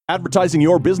Advertising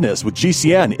your business with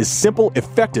GCN is simple,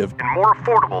 effective, and more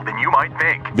affordable than you might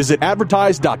think. Visit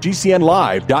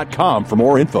advertise.gcnlive.com for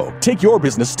more info. Take your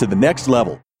business to the next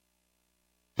level.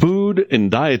 Food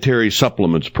and dietary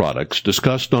supplements products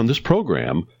discussed on this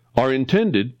program are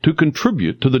intended to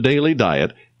contribute to the daily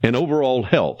diet and overall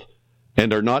health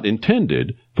and are not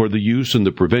intended for the use in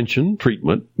the prevention,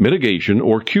 treatment, mitigation,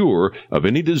 or cure of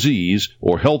any disease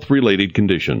or health-related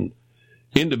condition.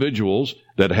 Individuals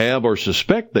that have or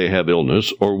suspect they have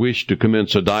illness or wish to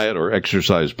commence a diet or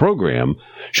exercise program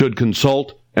should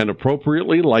consult an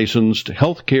appropriately licensed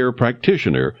healthcare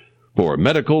practitioner for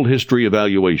medical history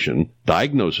evaluation,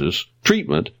 diagnosis,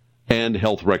 treatment, and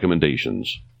health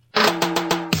recommendations.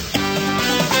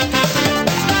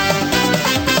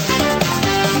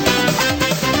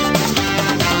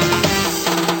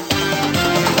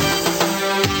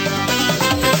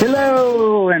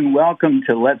 Hello, and welcome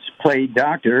to Let's Play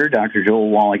Doctor. Dr. Joel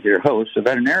Wallach, your host, a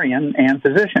veterinarian and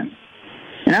physician.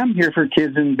 And I'm here for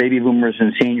kids and baby boomers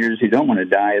and seniors who don't want to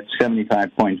die at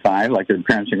 75.5 like their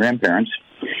parents and grandparents.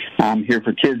 I'm here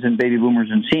for kids and baby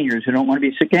boomers and seniors who don't want to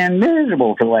be sick and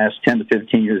miserable for the last 10 to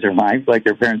 15 years of their life like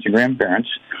their parents and grandparents.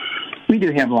 We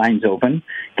do have lines open.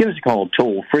 Give us a call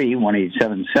toll-free,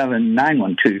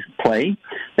 1-877-912-PLAY.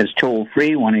 That's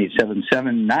toll-free,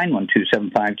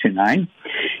 1-877-912-7529.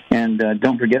 And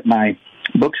don't forget my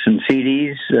books and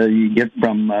CDs you get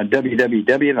from my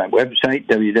website,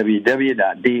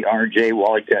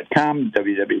 www.drjwallach.com,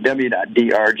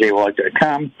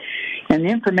 www.drjwallach.com. And the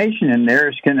information in there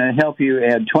is going to help you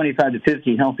add 25 to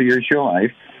 50 healthy years to your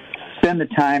life. Spend the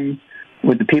time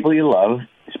with the people you love.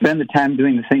 Spend the time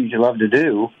doing the things you love to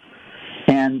do.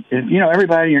 And,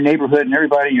 everybody in your neighborhood and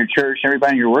everybody in your church and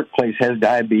everybody in your workplace has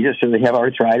diabetes or they have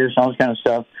arthritis and all this kind of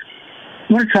stuff.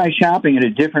 You want to try shopping at a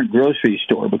different grocery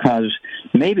store because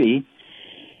maybe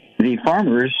the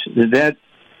farmers that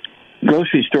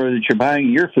grocery store that you're buying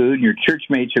your food and your church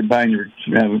mates are buying your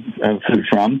food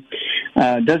from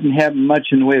doesn't have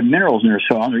much in the way of minerals in their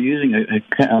soil. They're using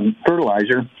a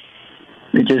fertilizer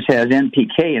that just has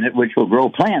NPK in it, which will grow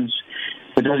plants,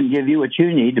 but doesn't give you what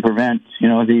you need to prevent,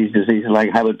 these diseases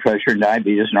like high blood pressure and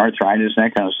diabetes and arthritis and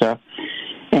that kind of stuff.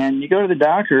 And you go to the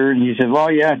doctor and he says, well,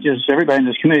 yeah, just everybody in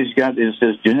this community's got this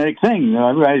genetic thing.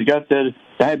 Everybody's got the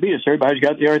diabetes. Everybody's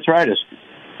got the arthritis.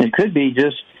 It could be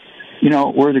just,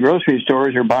 where the grocery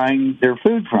stores are buying their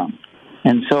food from.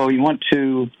 And so you want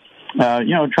to,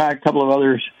 try a couple of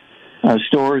other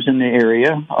stores in the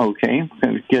area. Okay,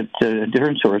 get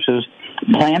different sources.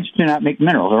 Plants do not make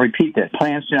minerals. I'll repeat that.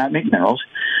 Plants do not make minerals.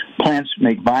 Plants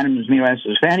make vitamins, amino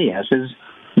acids, fatty acids.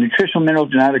 Nutritional minerals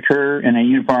do not occur in a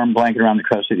uniform blanket around the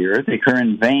crust of the earth. They occur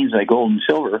in veins like gold and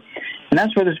silver. And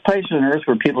that's where there's places on earth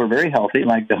where people are very healthy,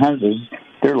 like the Hunses.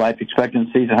 Their life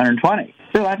expectancy is 120.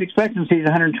 Their life expectancy is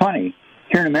 120.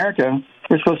 Here in America,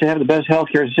 we're supposed to have the best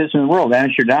healthcare system in the world.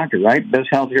 Ask your doctor, right? Best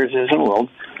healthcare system in the world.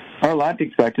 Our life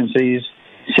expectancy is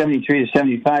 73 to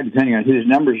 75, depending on whose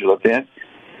numbers you look at.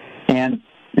 And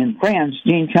in France,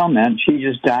 Jean Calment, she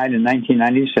just died in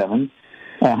 1997.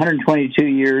 122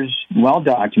 years, well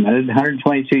documented,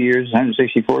 122 years,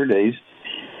 164 days.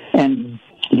 And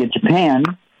you get Japan,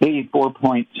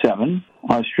 84.7,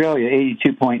 Australia,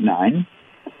 82.9.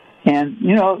 And,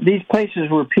 these places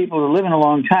where people are living a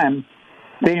long time,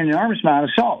 they eat an enormous amount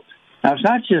of salt. Now, it's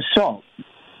not just salt,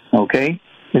 okay?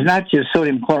 It's not just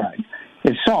sodium chloride.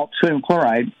 It's salt, sodium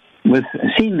chloride, with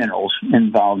sea minerals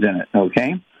involved in it,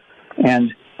 okay?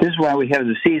 And this is why we have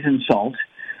the seasoned salt,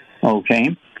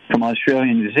 okay, from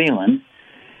Australia and New Zealand.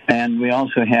 And we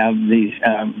also have the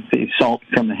salt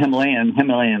from the Himalayan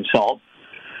salt.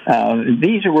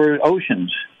 These are where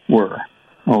oceans were,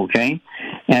 okay?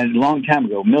 And a long time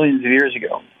ago, millions of years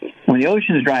ago. When the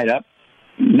oceans dried up,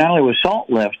 not only was salt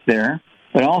left there,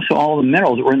 but also all the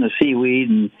minerals that were in the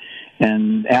seaweed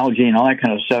and algae and all that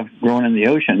kind of stuff growing in the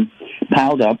ocean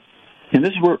piled up. And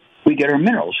this is where we get our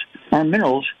minerals. Our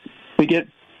minerals we get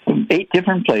from 8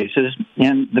 different places,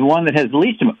 and the one that has the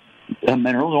least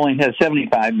minerals only has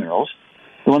 75 minerals.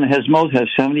 The one that has most has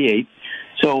 78.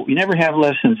 So you never have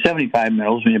less than 75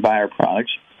 minerals when you buy our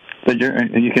products, but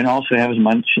you can also have as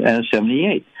much as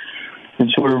 78. And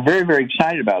so we're very, very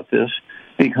excited about this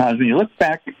because when you look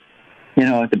back,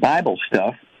 at the Bible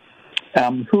stuff,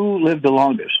 who lived the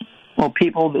longest? Well,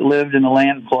 people that lived in the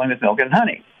land flowing with milk and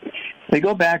honey. They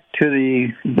go back to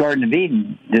the Garden of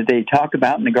Eden. Did they talk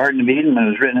about in the Garden of Eden when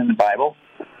it was written in the Bible?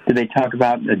 Did they talk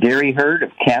about a dairy herd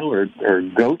of cattle or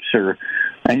goats or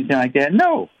anything like that?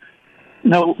 No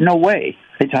way.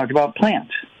 They talked about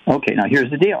plants. Okay, now here's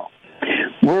the deal.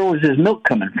 Where was this milk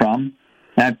coming from?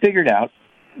 And I figured out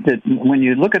that when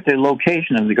you look at the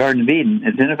location of the Garden of Eden,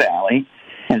 it's in a valley,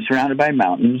 and surrounded by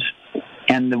mountains.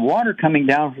 And the water coming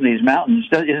down from these mountains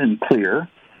isn't clear.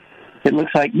 It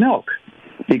looks like milk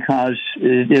because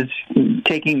it's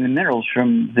taking the minerals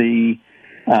from the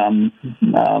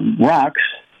rocks,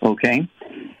 okay,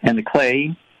 and the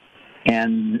clay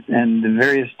and the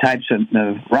various types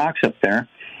of rocks up there.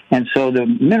 And so the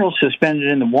minerals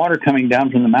suspended in the water coming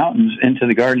down from the mountains into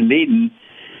the Garden of Eden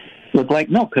look like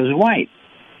milk because it's white,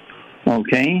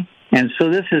 okay? And so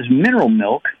this is mineral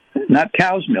milk, not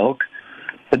cow's milk.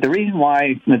 But the reason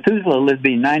why Methuselah lived to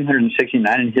be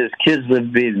 969 and his kids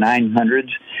lived to be 900s,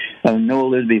 Noah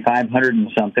lived to be 500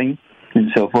 and something,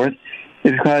 and so forth,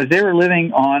 is because they were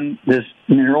living on this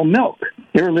mineral milk.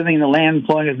 They were living in the land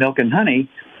flowing with milk and honey,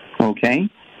 okay?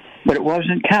 But it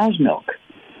wasn't cow's milk.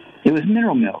 It was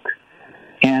mineral milk.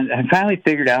 And I finally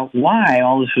figured out why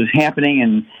all this was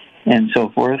happening and so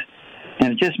forth,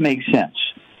 and it just makes sense,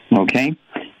 okay?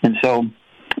 And so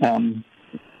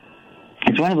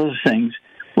it's one of those things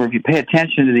where if you pay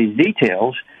attention to these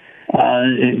details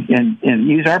and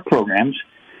use our programs,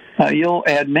 you'll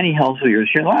add many healthy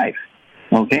years to your life,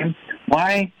 okay?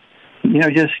 Why?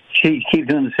 Just keep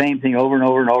doing the same thing over and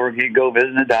over and over. If you go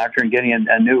visiting a doctor and getting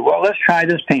a new, well, let's try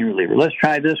this pain reliever. Let's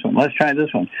try this one. Let's try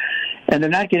this one. And they're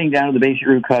not getting down to the basic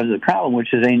root cause of the problem,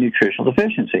 which is a nutritional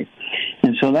deficiency.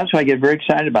 And so that's why I get very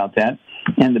excited about that.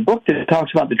 And the book that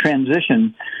talks about the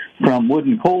transition from wood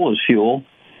and coal as fuel,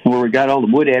 where we got all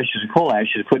the wood ashes and coal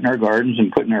ashes put in our gardens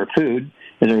and put in our food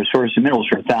as our source of minerals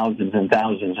for thousands and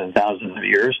thousands and thousands of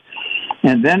years.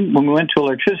 And then when we went to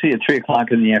electricity at 3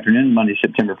 o'clock in the afternoon, Monday,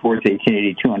 September 4th,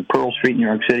 1882, on Pearl Street, New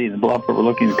York City, in the bluff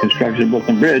overlooking the construction of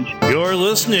Brooklyn Bridge. You're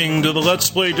listening to the Let's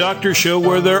Play Doctor Show,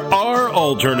 where there are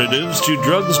alternatives to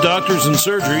drugs, doctors, and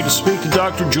surgery. To speak to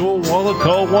Dr. Joel Wallach,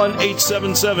 call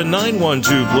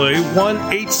 1-877-912-PLAY,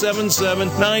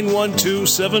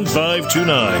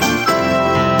 1-877-912-7529.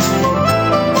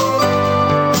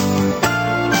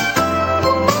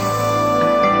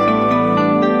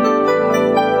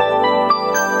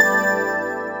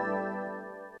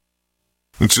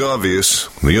 It's obvious.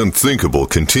 The unthinkable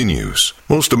continues.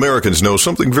 Most Americans know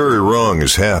something very wrong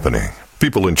is happening.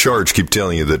 People in charge keep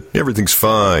telling you that everything's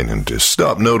fine and to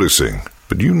stop noticing.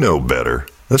 But you know better.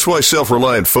 That's why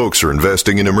self-reliant folks are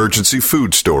investing in emergency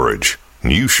food storage.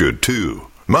 And you should too.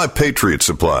 My Patriot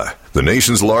Supply, the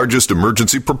nation's largest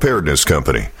emergency preparedness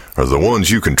company, are the ones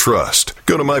you can trust.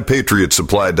 Go to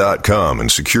mypatriotsupply.com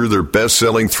and secure their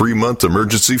best-selling 3-month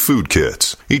emergency food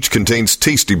kits. Each contains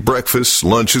tasty breakfasts,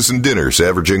 lunches, and dinners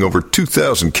averaging over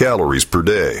 2,000 calories per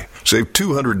day. Save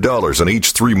 $200 on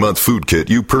each 3-month food kit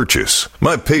you purchase.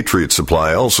 My Patriot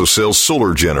Supply also sells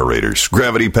solar generators,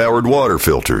 gravity-powered water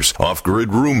filters,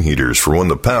 off-grid room heaters for when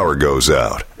the power goes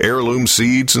out, heirloom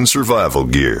seeds, and survival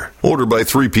gear. Order by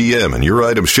 3 p.m. and your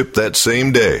items ship that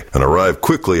same day and arrive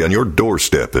quickly on your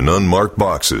doorstep in unmarked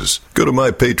boxes. Go to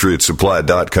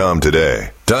mypatriotsupply.com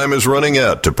today. Time is running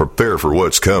out to prepare for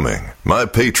what's coming.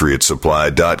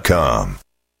 mypatriotsupply.com.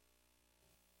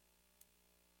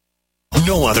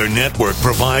 No other network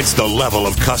provides the level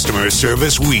of customer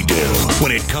service we do.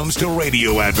 When it comes to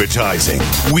radio advertising,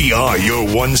 we are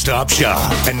your one-stop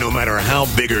shop. And no matter how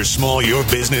big or small your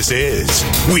business is,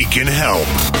 we can help.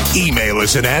 Email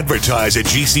us at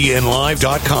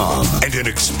advertise@gcnlive.com, and an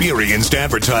experienced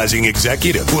advertising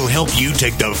executive will help you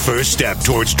take the first step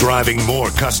towards driving more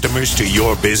customers to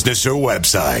your business or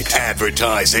website.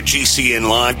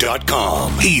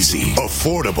 Advertise@gcnlive.com. Easy,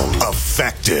 affordable,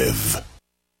 effective.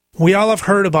 We all have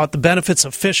heard about the benefits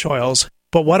of fish oils,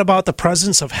 but what about the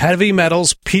presence of heavy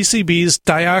metals, PCBs,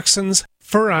 dioxins,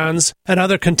 furans, and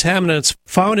other contaminants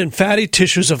found in fatty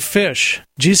tissues of fish?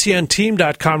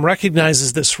 GCNteam.com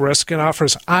recognizes this risk and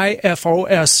offers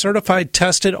IFOS certified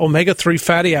tested omega-3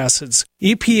 fatty acids.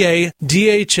 EPA,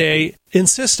 DHA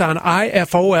insist on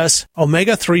IFOS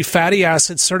omega-3 fatty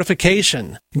acid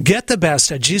certification. Get the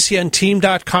best at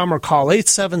GCNteam.com or call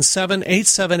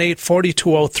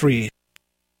 877-878-4203.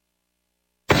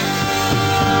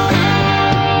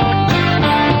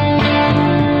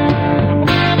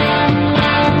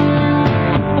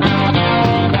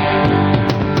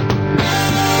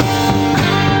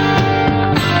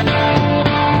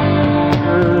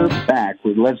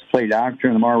 With Let's Play Doctor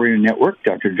on the Mar Radio Network.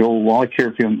 Dr. Joel Wallach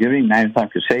here, Film Giving, 9 o'clock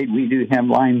Crusade. We do have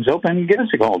lines open. Give us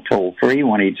a call toll-free,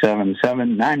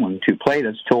 1-877-912-PLAY.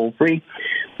 That's toll-free,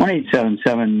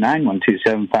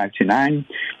 1-877-912-7529.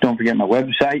 Don't forget my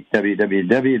website,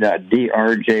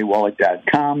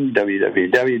 www.drjwallach.com,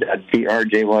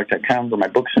 www.drjwallach.com for my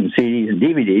books and CDs and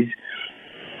DVDs.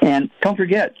 And don't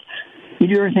forget, you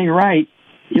do everything right,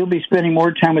 you'll be spending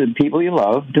more time with the people you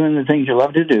love, doing the things you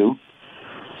love to do,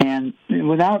 and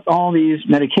without all these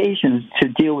medications to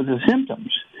deal with the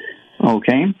symptoms,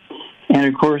 okay? And,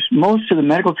 of course, most of the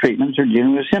medical treatments are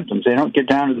dealing with symptoms. They don't get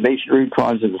down to the basic root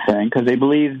cause of the thing because they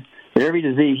believe that every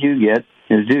disease you get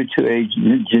is due to a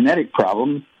genetic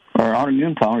problem or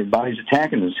autoimmune problem, your body's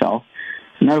attacking itself,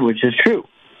 none of which is true,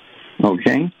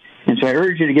 okay? And so I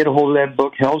urge you to get a hold of that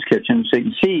book, Hell's Kitchen, so you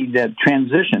can see that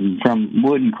transition from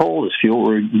wood and coal as fuel.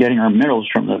 We're getting our minerals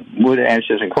from the wood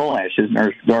ashes and coal ashes in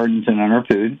our gardens and on our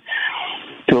food,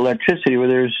 to electricity where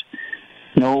there's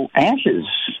no ashes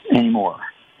anymore.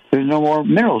 There's no more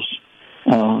minerals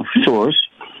source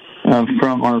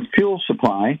from our fuel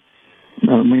supply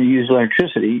when you use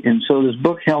electricity. And so this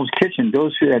book, Hell's Kitchen,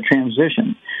 goes through that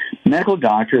transition. Medical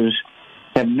doctors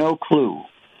have no clue.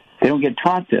 They don't get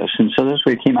taught this. And so that's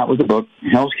why we came out with the book,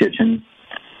 Hell's Kitchen.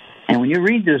 And when you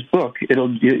read this book,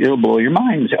 it'll blow your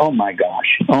mind and say, oh, my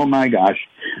gosh,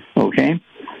 okay?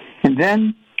 And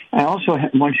then I also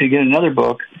want you to get another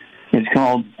book. It's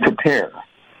called Prepare,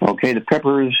 okay, the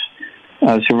Prepper's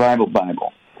Survival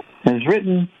Bible. And it's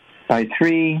written by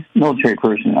 3 military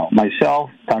personnel,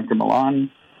 myself, Dr. Milan,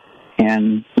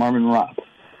 and Marvin Robb.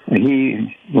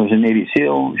 He was a Navy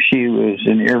SEAL. She was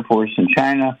in the Air Force in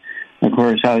China. Of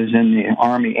course, I was in the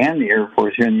Army and the Air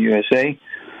Force here in the USA.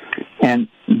 And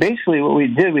basically what we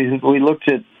did, we looked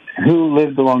at who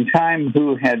lived a long time,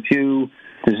 who had few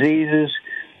diseases,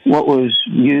 what was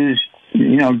used,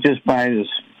 just by this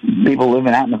people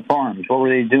living out in the farms. What were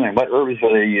they doing? What herbs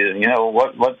were they using?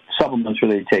 What supplements were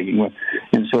they taking?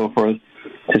 And so forth,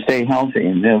 to stay healthy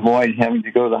and to avoid having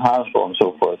to go to the hospital and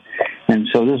so forth. And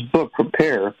so this book,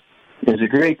 Prepare, is a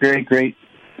great, great, great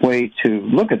way to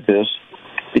look at this,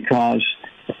 because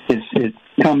it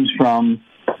comes from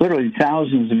literally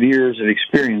thousands of years of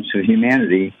experience of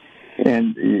humanity,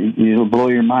 and it'll blow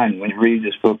your mind when you read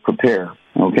this book, Prepare,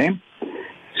 okay?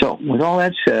 So with all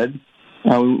that said,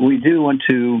 we do want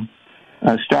to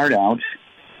start out,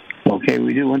 okay?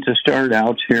 We do want to start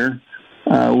out here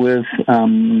with,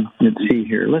 let's see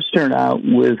here. Let's start out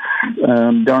with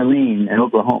Darlene in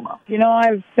Oklahoma.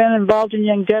 I've been involved in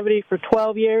longevity for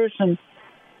 12 years, and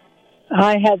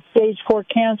I had stage 4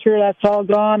 cancer. That's all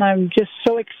gone. I'm just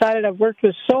so excited. I've worked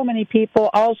with so many people,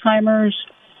 Alzheimer's,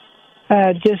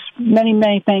 just many,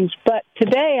 many things. But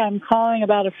today I'm calling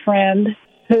about a friend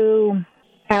who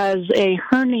has a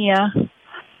hernia,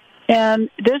 and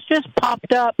this just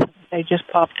popped up. They just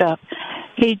popped up.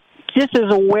 He just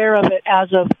is aware of it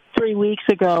as of 3 weeks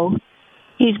ago.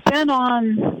 He's been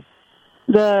on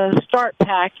the Start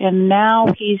Pack, and now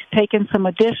he's taken some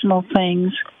additional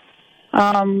things.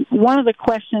 One of the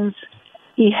questions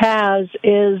he has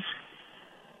is,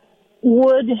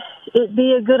 would it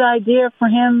be a good idea for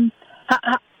him,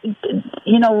 is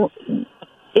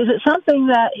it something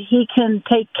that he can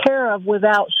take care of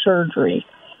without surgery?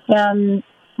 And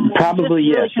probably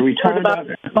yes. Are we talking about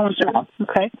stop.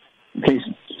 Okay,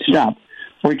 stop.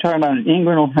 Are we talking about an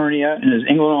inguinal hernia in his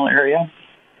inguinal area?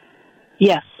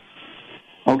 Yes.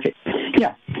 Okay.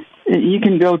 Yeah. You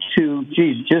can go to,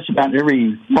 just about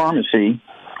every pharmacy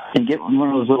and get one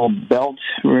of those little belts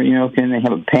where, they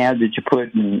have a pad that you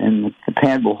put, and the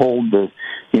pad will hold the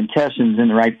intestines in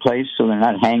the right place so they're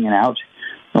not hanging out,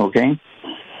 okay?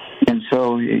 And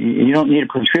so you don't need a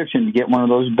prescription to get one of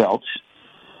those belts.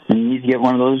 And you need to get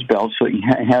one of those belts so you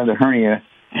have the hernia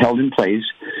held in place.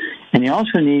 And he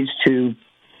also needs to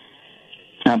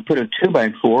put a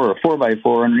 2x4 or a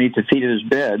 4x4 underneath the feet of his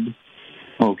bed,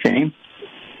 okay?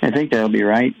 I think that'll be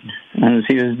right. Under the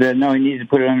feet of his bed. No, he needs to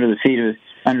put it under the feet of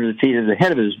the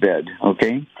head of his bed.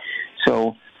 Okay,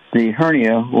 so the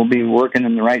hernia will be working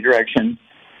in the right direction.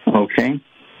 Okay,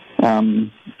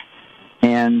 and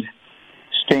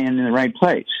staying in the right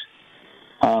place.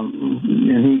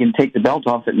 And he can take the belt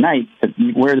off at night, but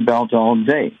wear the belt all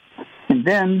day. And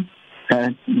then,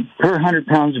 per 100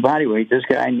 pounds of body weight, this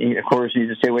guy, of course,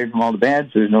 needs to stay away from all the bad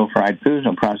foods, no fried foods,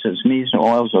 no processed meats, no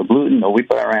oils, no gluten, no wheat,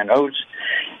 flour, and oats.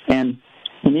 And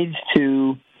he needs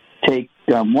to take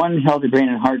 1 healthy brain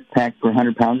and heart pack per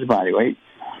 100 pounds of body weight.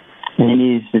 And he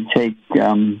needs to take,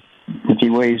 if he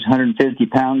weighs 150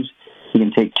 pounds, he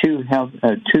can take 2 of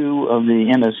the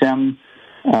MSM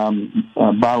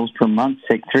bottles per month,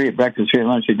 take 3 at breakfast, 3 at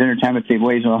lunch, or dinner time. If he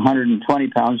weighs 120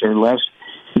 pounds or less,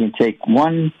 he can take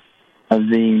 1 of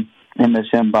the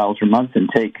MSM bottles per month and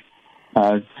take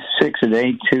 6 a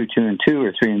day, 2 and 2,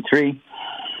 or 3 and 3.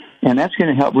 And that's going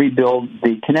to help rebuild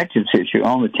the connective tissue,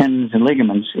 all the tendons and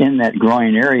ligaments in that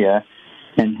groin area,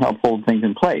 and help hold things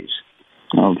in place.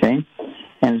 Okay?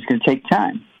 And it's going to take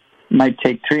time. It might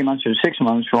take 3 months or 6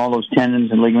 months for all those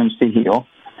tendons and ligaments to heal.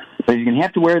 But you're going to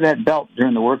have to wear that belt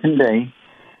during the working day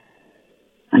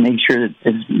and make sure that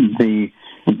the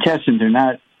intestines are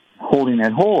not holding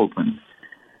that hole open.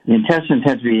 The intestines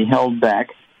have to be held back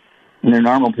in their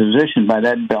normal position by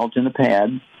that belt and the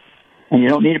pad, and you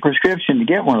don't need a prescription to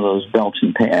get one of those belts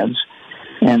and pads.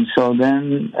 And so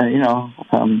then,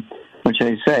 what should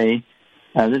I say?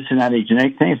 This is not a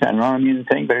genetic thing, it's not an autoimmune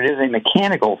thing, but it is a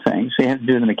mechanical thing. So you have to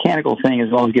do the mechanical thing as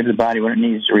well as give the body what it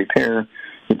needs to repair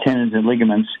the tendons and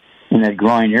ligaments in that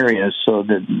groin area. So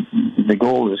that the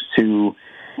goal is to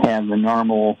have the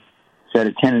normal set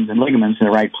of tendons and ligaments in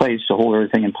the right place to hold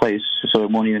everything in place so it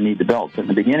won't even need the belt. But in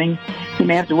the beginning, you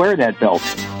may have to wear that belt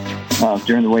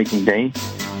during the waking day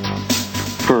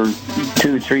for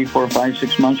 2, 3, 4, 5,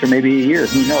 6 months, or maybe a year.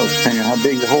 Who knows, depending on how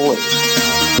big the hole is.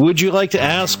 Would you like to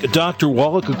ask Dr.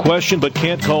 Wallach a question but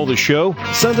can't call the show?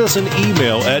 Send us an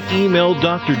email at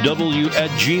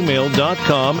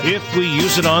emaildrw@gmail.com. If we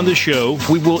use it on the show,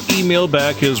 we will email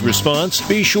back his response.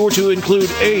 Be sure to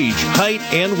include age, height,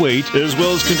 and weight, as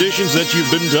well as conditions that you've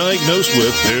been diagnosed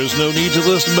with. There's no need to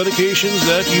list medications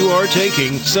that you are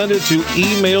taking. Send it to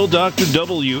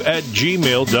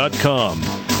emaildrw@gmail.com.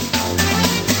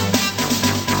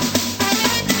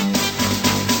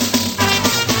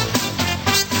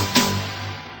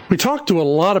 We talked to a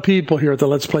lot of people here at the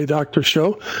Let's Play Doctor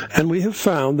show, and we have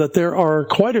found that there are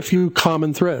quite a few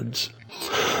common threads.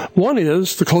 One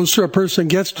is, the closer a person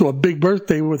gets to a big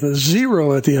birthday with a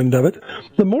 0 at the end of it,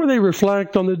 the more they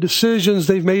reflect on the decisions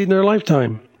they've made in their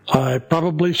lifetime. I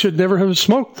probably should never have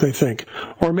smoked, they think.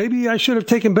 Or maybe I should have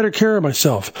taken better care of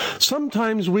myself.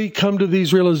 Sometimes we come to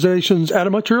these realizations at a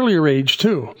much earlier age,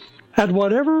 too. At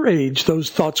whatever age those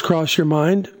thoughts cross your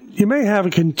mind, you may have a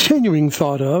continuing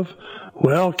thought of,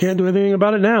 well, can't do anything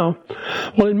about it now.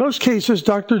 Well, in most cases,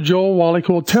 Dr. Joel Wallach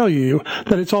will tell you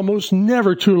that it's almost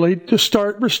never too late to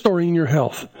start restoring your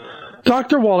health.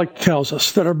 Dr. Wallach tells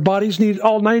us that our bodies need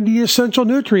all 90 essential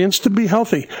nutrients to be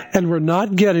healthy, and we're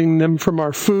not getting them from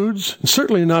our foods, and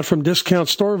certainly not from discount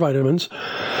store vitamins.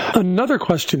 Another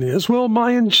question is, will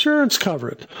my insurance cover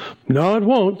it? No, it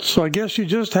won't, so I guess you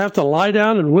just have to lie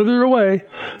down and wither away.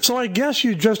 So I guess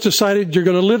you just decided you're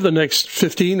going to live the next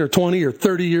 15 or 20 or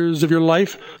 30 years of your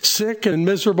life sick and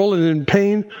miserable and in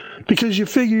pain because you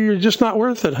figure you're just not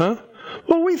worth it, huh?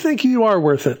 Well, we think you are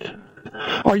worth it.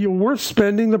 Are you worth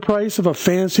spending the price of a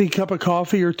fancy cup of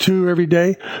coffee or two every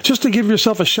day just to give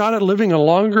yourself a shot at living a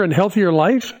longer and healthier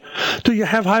life? Do you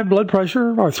have high blood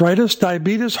pressure, arthritis,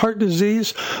 diabetes, heart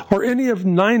disease, or any of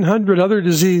 900 other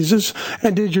diseases?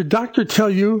 And did your doctor tell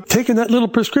you taking that little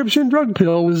prescription drug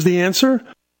pill was the answer?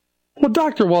 Well,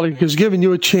 Dr. Wallach has given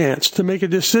you a chance to make a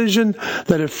decision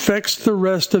that affects the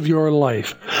rest of your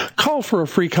life. Call for a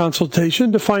free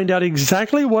consultation to find out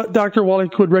exactly what Dr.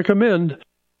 Wallach would recommend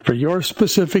for your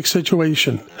specific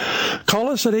situation. Call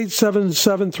us at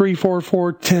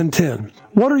 877-344-1010.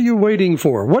 What are you waiting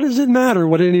for? What does it matter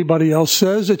what anybody else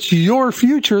says? It's your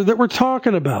future that we're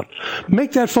talking about.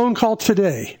 Make that phone call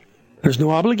today. There's no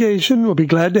obligation. We'll be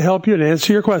glad to help you and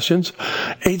answer your questions.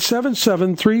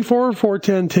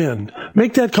 877-344-1010.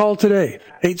 Make that call today.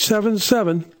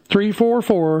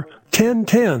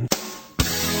 877-344-1010.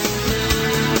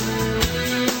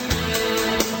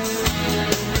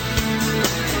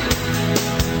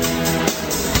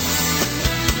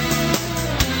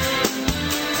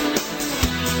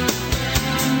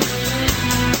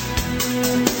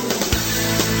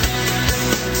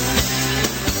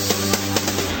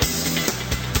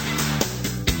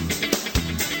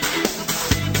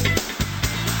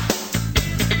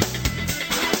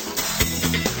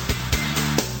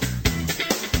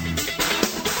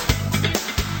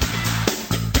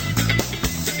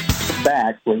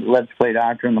 Let's Play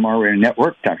Doctor on the More Radio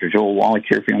Network. Dr. Joel Wallach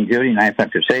here for Youngevity,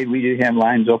 9-5 Crusade. We do have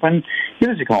lines open. Give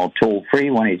us a call toll-free,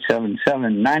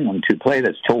 1-877-912-PLAY.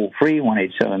 That's toll-free,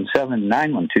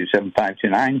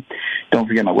 1-877-912-7529. Don't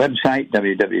forget my website,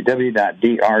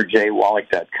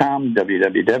 www.drjwallach.com,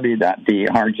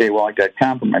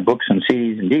 www.drjwallach.com for my books and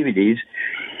CDs and DVDs.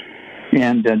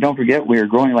 And don't forget, we are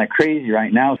growing like crazy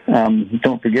right now.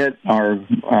 Don't forget our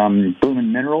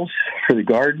Blooming Minerals for the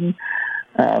garden.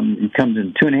 It comes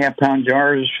in 2.5-pound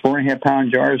jars,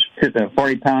 4.5-pound jars,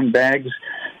 40-pound bags,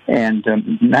 and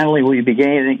not only will you be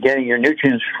getting your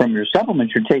nutrients from your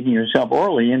supplements you're taking yourself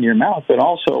orally into your mouth, but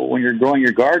also when you're growing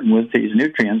your garden with these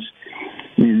nutrients,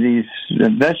 these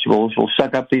vegetables will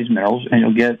suck up these minerals, and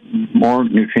you'll get more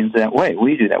nutrients that way.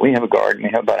 We do that. We have a garden. We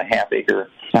have about a half acre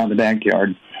out in the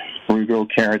backyard where we grow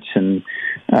carrots and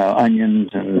onions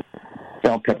and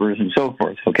bell peppers and so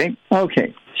forth. Okay.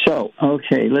 So,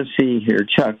 let's see here.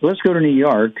 Chuck, let's go to New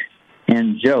York.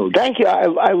 And Joe. Thank you.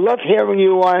 I love hearing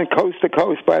you on Coast to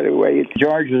Coast, by the way.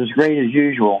 George was great as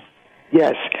usual.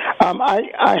 Yes. I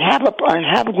have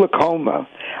a glaucoma.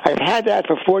 I've had that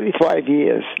for 45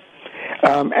 years.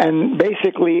 and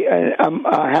basically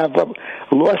I have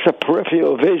a loss of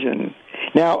peripheral vision.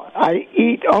 Now, I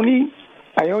only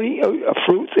eat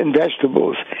fruits and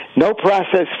vegetables, no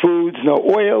processed foods, no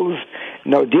oils,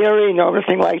 no dairy, no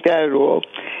anything like that at all.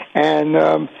 And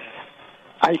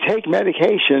I take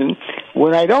medication.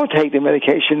 When I don't take the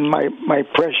medication, my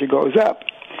pressure goes up.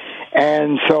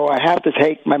 And so I have to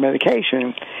take my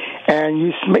medication.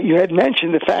 And you had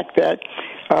mentioned the fact that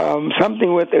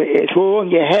something with it's all in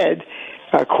your head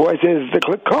causes the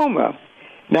glaucoma.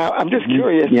 Now, I'm just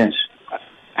curious. Yes.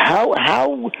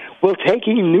 How will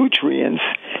taking nutrients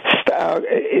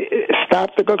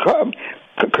stop the glaucoma,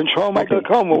 control my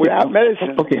glaucoma without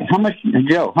medicine? Okay. How much,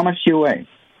 Joe? How much do you weigh?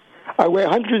 I weigh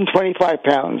 125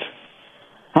 pounds.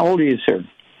 How old are you, sir?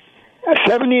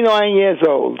 79 years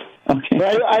old. Okay.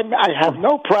 But I have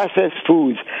no processed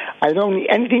foods. I don't eat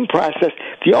anything processed.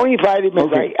 The only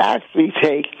vitamins I actually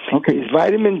take is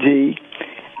vitamin D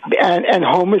and and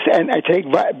I take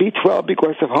B12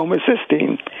 because of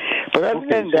homocysteine. But other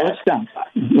than that...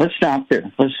 Let's stop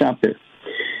there.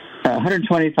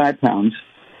 125 pounds,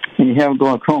 and you have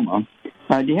glaucoma.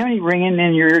 Do you have any ringing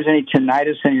in your ears, any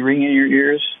tinnitus, any ringing in your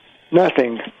ears?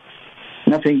 Nothing.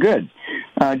 Nothing, good.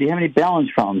 Do you have any balance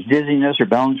problems, dizziness or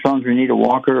balance problems where you need a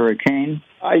walker or a cane?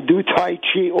 I do Tai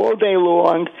Chi all day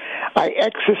long. I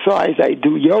exercise. I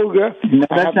do yoga. No,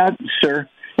 that's not, sir.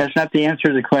 That's not the answer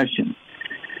to the question.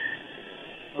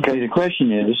 Okay, the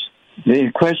question is,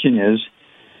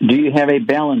 do you have a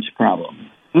balance problem?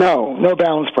 No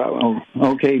balance problem.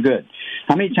 Oh, okay, good.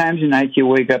 How many times a night do you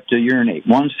wake up to urinate?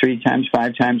 Once, 3 times,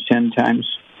 5 times, 10 times?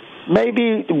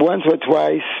 Maybe once or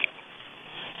twice.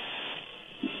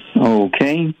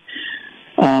 Okay. Do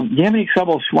you have any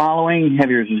trouble swallowing?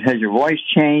 Has your voice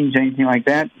changed? Anything like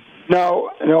that? No,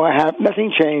 I have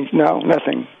nothing changed. No,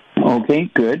 nothing. Okay,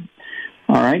 good.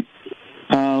 All right.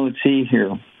 Let's see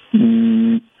here.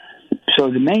 So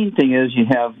the main thing is you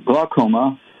have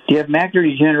glaucoma. Do you have macular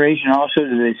degeneration also?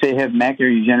 Do they say you have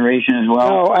macular degeneration as well?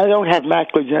 No, I don't have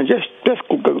macular degeneration. Just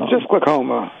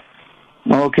glaucoma.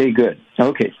 Okay, good.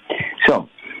 Okay. So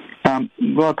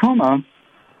glaucoma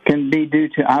can be due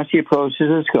to osteoporosis of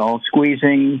the skull,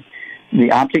 squeezing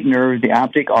the optic nerve, the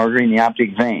optic artery, and the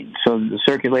optic vein. So the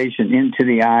circulation into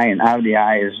the eye and out of the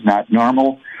eye is not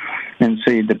normal, and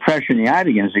so the pressure in the eye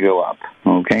begins to go up,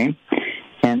 okay?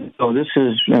 And so this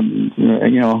is, a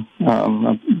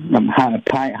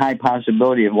high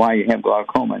possibility of why you have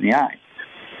glaucoma in the eye.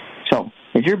 So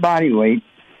at your body weight,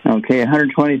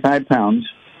 125 pounds,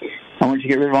 I want you to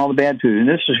get rid of all the bad food. And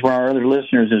this is for our other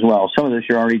listeners as well. Some of this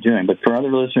you're already doing, but for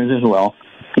other listeners as well,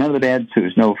 none of the bad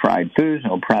foods. No fried foods,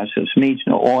 no processed meats,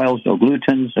 no oils, no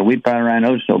glutens, no wheat powder,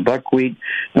 oats, no buckwheat,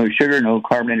 no sugar, no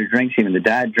carbonated drinks. Even the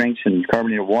diet drinks and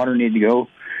carbonated water need to go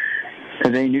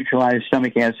because they neutralize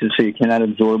stomach acid so you cannot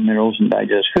absorb minerals and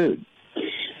digest food.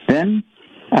 Then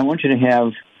I want you to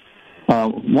have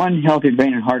one healthy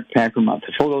brain and heart pack per month.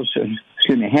 Half a dose of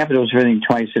everything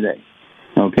twice a day.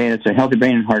 Okay, that's a healthy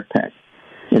brain and heart pack.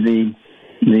 The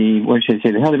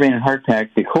healthy brain and heart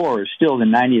pack, the core is still the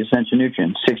 90 essential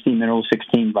nutrients, 16 minerals,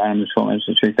 16 vitamins, 12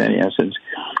 essential 3 fatty acids.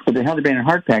 But the healthy brain and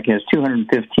heart pack has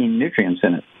 215 nutrients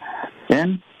in it.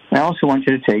 Then I also want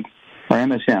you to take our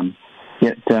MSM.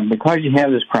 Yet, because you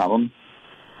have this problem,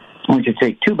 I want you to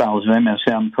take 2 bottles of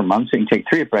MSM per month. So you can take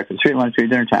 3 at breakfast, 3 at lunch, 3 at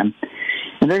dinner time.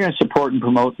 And they're going to support and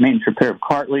promote maintenance repair of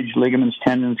cartilage, ligaments,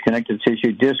 tendons, connective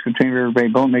tissue, disc between vertebrae,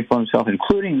 bone, make bone itself,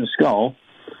 including the skull,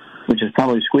 which is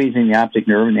probably squeezing the optic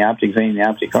nerve and the optic vein and the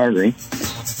optic artery.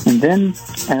 And then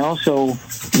I also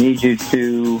need you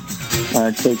to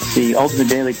take the Ultimate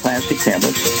Daily Classic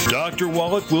tablets. Dr.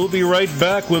 Wallach will be right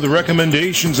back with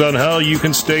recommendations on how you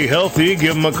can stay healthy.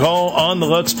 Give him a call on the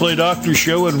Let's Play Doctor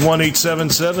Show at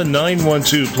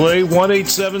 1-877-912-PLAY,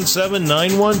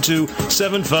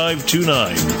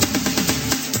 1-877-912-7529.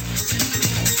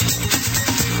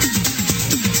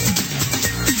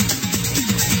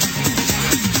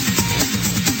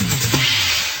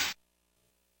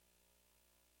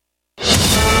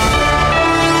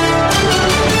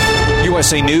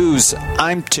 USA News,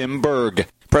 I'm Tim Berg.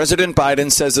 President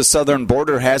Biden says the southern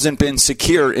border hasn't been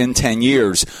secure in 10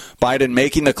 years. Biden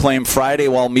making the claim Friday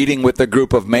while meeting with a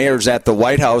group of mayors at the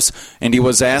White House, and he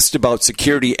was asked about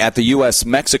security at the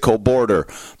U.S.-Mexico border.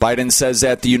 Biden says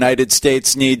that the United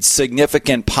States needs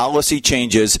significant policy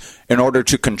changes in order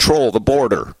to control the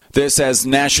border. This as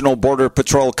National Border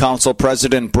Patrol Council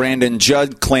President Brandon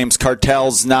Judd claims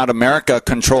cartels, not America,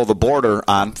 control the border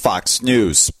on Fox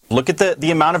News. Look at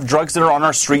the amount of drugs that are on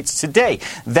our streets today.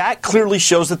 That clearly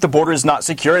shows that the border is not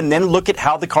secure. And then look at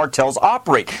how the cartels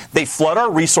operate. They flood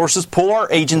our resources, pull our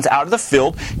agents out of the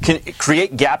field, can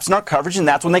create gaps in our coverage, and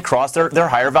that's when they cross their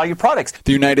higher value products.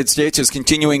 The United States is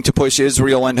continuing to push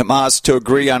Israel and Hamas to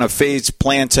agree on a phased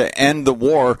plan to end the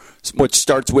war, which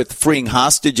starts with freeing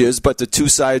hostages, but the two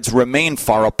sides remain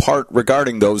far apart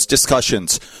regarding those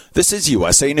discussions. This is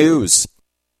USA News.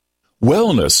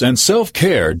 Wellness and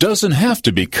self-care doesn't have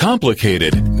to be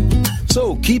complicated.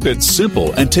 So keep it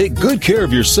simple and take good care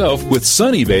of yourself with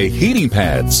Sunny Bay heating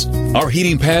pads. Our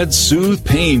heating pads soothe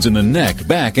pains in the neck,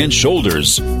 back, and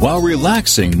shoulders while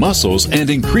relaxing muscles and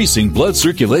increasing blood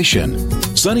circulation.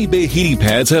 Sunny Bay heating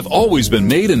pads have always been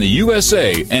made in the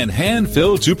USA and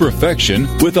hand-filled to perfection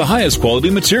with the highest quality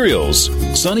materials.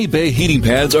 Sunny Bay heating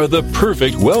pads are the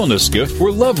perfect wellness gift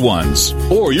for loved ones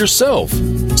or yourself.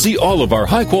 See all of our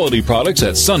high-quality products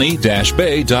at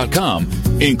sunny-bay.com,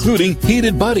 including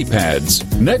heated body pads,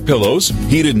 neck pillows,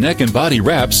 heated neck and body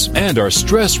wraps, and our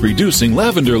stress-reducing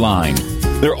lavender line.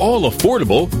 They're all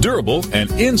affordable, durable,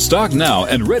 and in stock now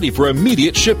and ready for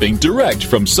immediate shipping direct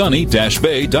from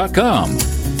sunny-bay.com.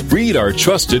 Read our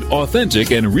trusted,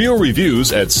 authentic, and real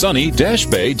reviews at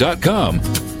sunny-bay.com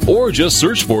or just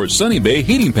search for Sunny Bay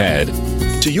Heating Pad.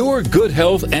 To your good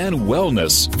health and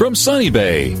wellness from Sunny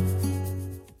Bay.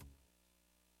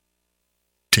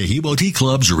 Tehebo Tea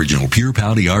Club's original Pure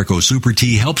Pouty Arco Super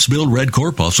Tea helps build red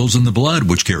corpuscles in the blood,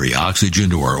 which carry oxygen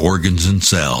to our organs and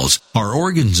cells. Our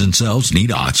organs and cells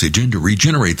need oxygen to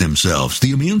regenerate themselves.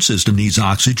 The immune system needs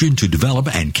oxygen to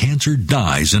develop, and cancer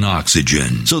dies in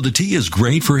oxygen. So the tea is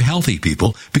great for healthy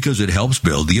people because it helps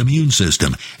build the immune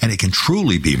system, and it can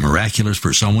truly be miraculous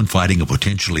for someone fighting a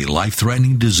potentially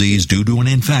life-threatening disease due to an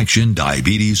infection,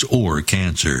 diabetes, or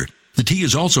cancer. The tea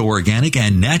is also organic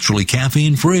and naturally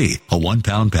caffeine-free. A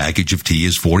 1-pound package of tea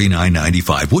is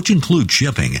 $49.95, which includes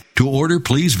shipping. To order,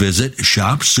 please visit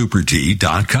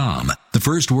shopsupertea.com. The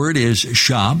first word is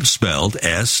shop, spelled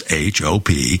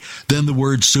S-H-O-P, then the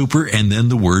word super, and then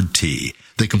the word tea.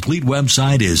 The complete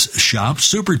website is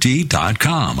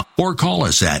shopsupertea.com, or call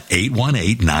us at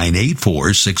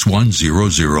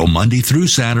 818-984-6100 Monday through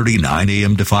Saturday, 9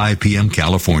 a.m. to 5 p.m.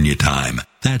 California time.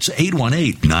 That's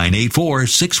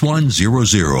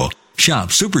 818-984-6100.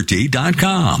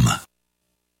 shopsupertea.com.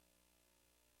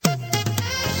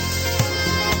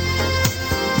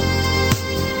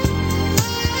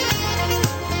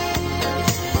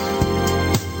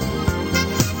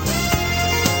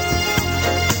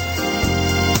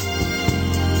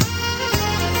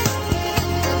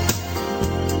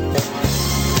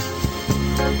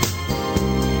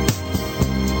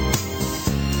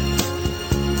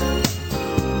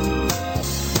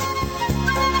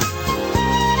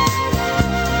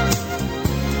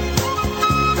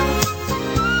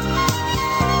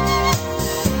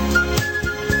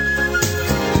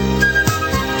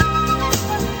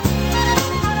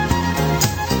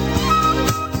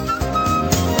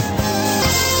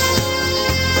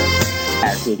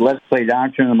 Let's Play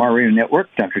Doctor on the Mar Radio Network.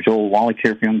 Dr. Joel Wallach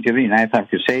here for Longevity and Life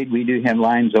Crusade. We do have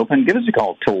lines open. Give us a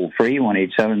call toll-free,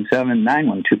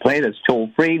 1-877-912-PLAY. That's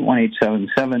toll-free,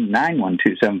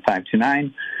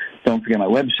 1-877-912-7529. Don't forget my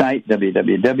website,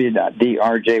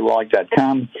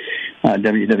 www.drjwallach.com,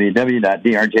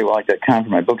 www.drjwallach.com for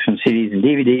my books and CDs and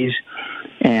DVDs.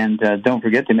 And don't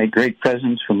forget to make great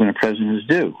presents for when a present is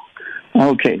due.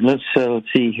 Okay, let's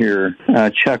see here.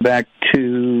 Chuck, back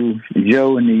to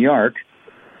Joe in New York.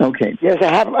 Okay. Yes,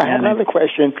 I have another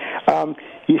question.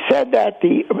 You said that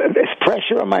this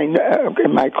pressure on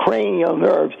my cranial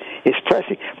nerves is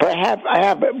pressing, but I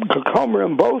have glaucoma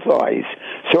in both eyes.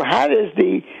 So how does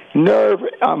the nerve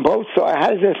on both sides? How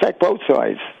does it affect both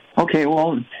sides? Okay.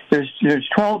 Well, there's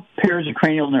 12 pairs of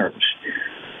cranial nerves.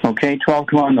 Okay, 12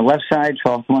 come on the left side,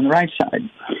 12 come on the right side.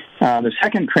 The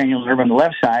second cranial nerve on the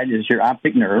left side is your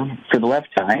optic nerve for the left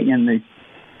eye, and the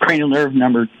cranial nerve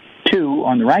number 2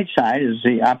 on the right side is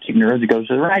the optic nerve that goes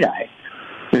to the right eye.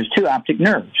 There's 2 optic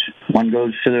nerves. One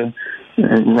goes to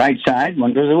the right side,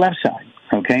 one goes to the left side,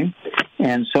 okay?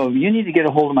 And so you need to get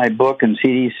a hold of my book and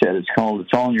CD set. It's called It's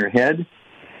All in Your Head.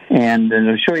 And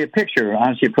it'll show you a picture of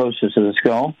osteoporosis of the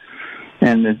skull.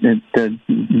 And it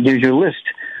gives you a list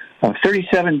of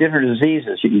 37 different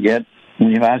diseases you can get when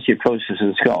you have osteoporosis of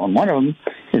the skull. And one of them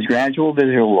is gradual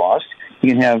visual loss.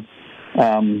 You can have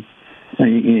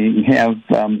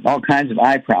all kinds of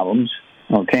eye problems,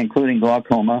 okay, including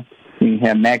glaucoma. You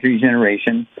have macular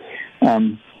degeneration,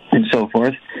 and so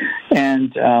forth,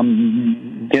 and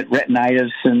get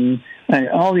retinitis and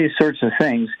all these sorts of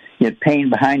things. You get pain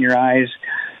behind your eyes.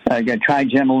 You get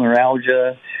trigeminal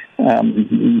neuralgia.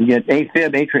 You get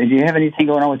AFib, atrial. Do you have anything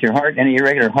going on with your heart? Any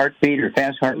irregular heartbeat or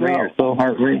fast heart rate or slow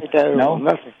heart rate? No,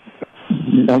 nothing.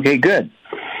 Okay, good.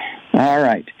 All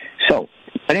right. So,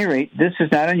 at any rate, this is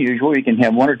not unusual. You can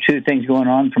have one or two things going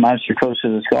on from osteoporosis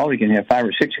of the skull. You can have 5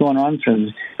 or 6 going on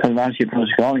because of osteoporosis of the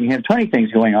skull. You can have 20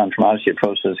 things going on from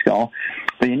osteoporosis of the skull.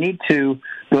 But you need to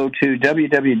go to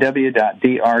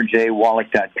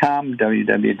www.drjwallach.com,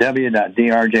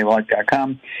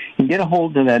 www.drjwallach.com, and get a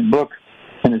hold of that book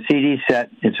and the CD set.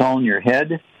 It's all in your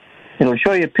head. It'll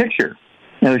show you a picture.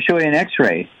 It'll show you an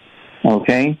X-ray,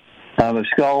 okay, of a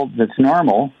skull that's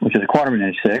normal, which is a quarter of an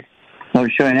inch thick. It'll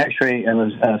show you an X-ray of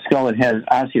a skull that has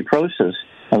osteoporosis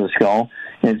of the skull.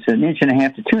 It's 1.5 inches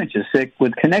to 2 inches thick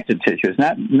with connective tissue. It's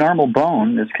not normal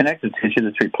bone. It's connective tissue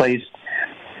that's replaced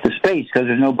the space because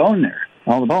there's no bone there.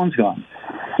 All the bone's gone.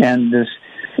 And this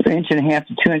 1.5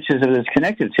 to 2 inches of this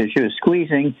connective tissue is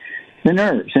squeezing the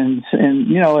nerves. And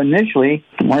initially,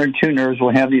 1 or 2 nerves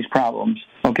will have these problems.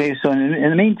 Okay, so in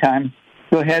the meantime,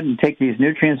 go ahead and take these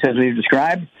nutrients as we've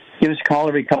described. Give us a call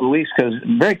every couple of weeks because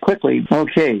very quickly,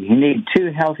 you need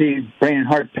 2 healthy brain and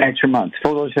heart packs per month.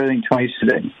 Full dose everything twice a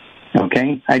day.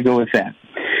 Okay, I'd go with that.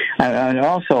 I'd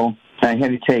also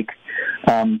have you take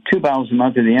 2 bottles a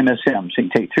month of the MSM. So you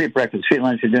can take 3 at breakfast, 3 at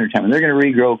lunch, at dinner time. And they're going to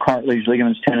regrow cartilage,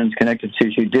 ligaments, tendons, connective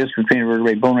tissue, disc, between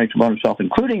vertebrae, bone, rectal bone itself,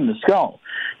 including the skull.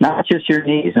 Not just your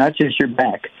knees, not just your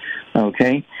back.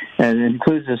 Okay, and it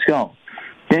includes the skull.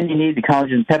 Then you need the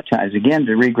collagen peptides, again,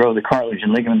 to regrow the cartilage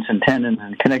and ligaments and tendons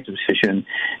and connective tissue. And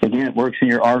again, it works in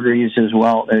your arteries as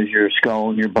well as your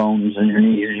skull and your bones and your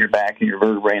knees and your back and your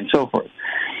vertebrae and so forth.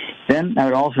 Then I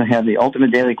would also have the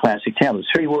Ultimate Daily Classic tablets.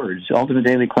 3 words, Ultimate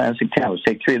Daily Classic tablets.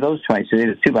 Take 3 of those twice a day.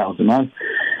 That's 2 bottles a month,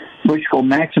 which will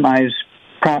maximize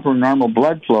proper normal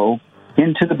blood flow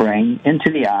into the brain,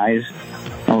 into the eyes,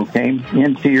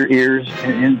 into your ears,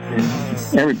 in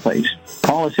every place.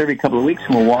 Call us every couple of weeks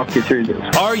and we'll walk you through this.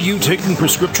 Are you taking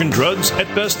prescription drugs? At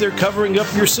best, they're covering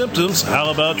up your symptoms. How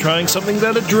about trying something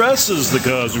that addresses the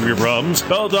cause of your problems?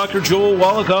 Call Dr. Joel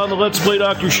Wallach on the Let's Play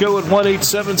Doctor Show at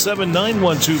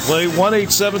 1-877-912-PLAY,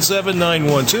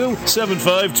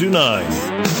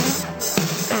 1-877-912-7529.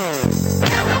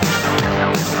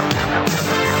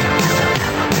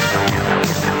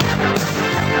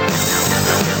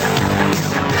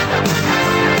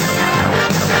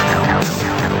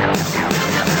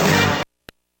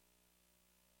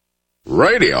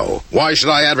 Radio? Why should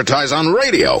I advertise on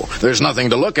radio? There's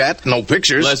nothing to look at, no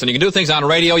pictures. Listen, you can do things on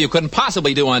radio you couldn't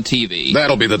possibly do on TV.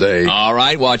 That'll be the day. All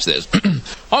right, watch this.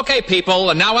 Okay, people,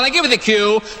 and now when I give you the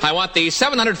cue, I want the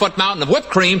 700-foot mountain of whipped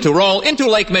cream to roll into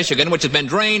Lake Michigan, which has been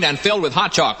drained and filled with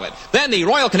hot chocolate. Then the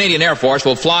Royal Canadian Air Force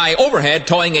will fly overhead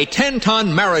towing a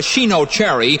 10-ton maraschino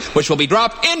cherry, which will be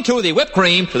dropped into the whipped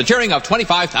cream to the cheering of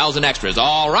 25,000 extras.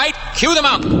 All right, cue the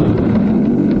mountain.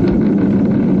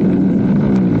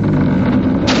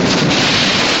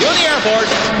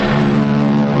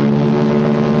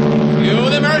 You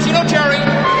the maraschino cherry.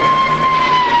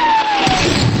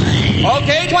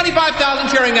 Okay, 25,000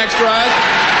 cheering extras.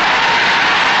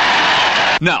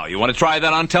 Now, you want to try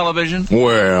that on television?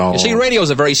 Well... You see, radio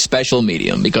is a very special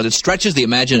medium because it stretches the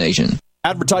imagination.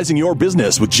 Advertising your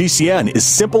business with GCN is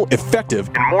simple,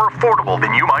 effective, and more affordable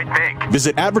than you might think.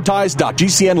 Visit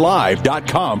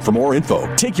advertise.gcnlive.com for more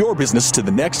info. Take your business to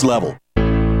the next level.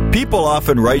 People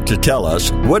often write to tell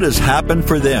us what has happened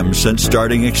for them since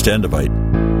starting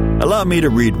Extendivite. Allow me to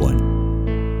read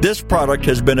one. This product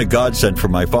has been a godsend for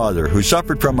my father, who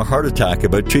suffered from a heart attack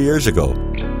about 2 years ago.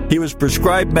 He was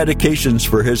prescribed medications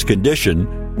for his condition,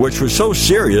 which was so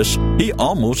serious he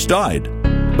almost died.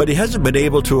 But he hasn't been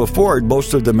able to afford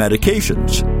most of the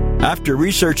medications. After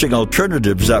researching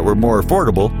alternatives that were more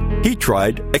affordable, he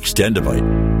tried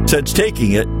Extendivite. Since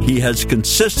taking it, he has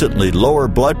consistently lower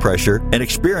blood pressure and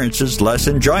experiences less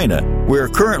angina. We are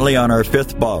currently on our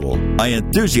 5th bottle. I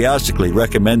enthusiastically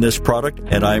recommend this product,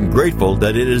 and I am grateful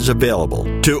that it is available.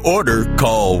 To order,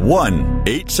 call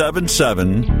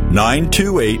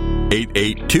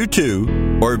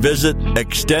 1-877-928-8822 or visit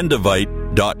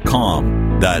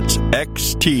Extendivite.com. That's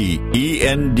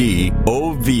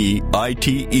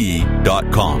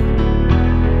XTENDOVITE.com.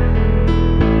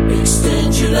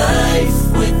 Extend your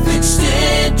life with Extendovite.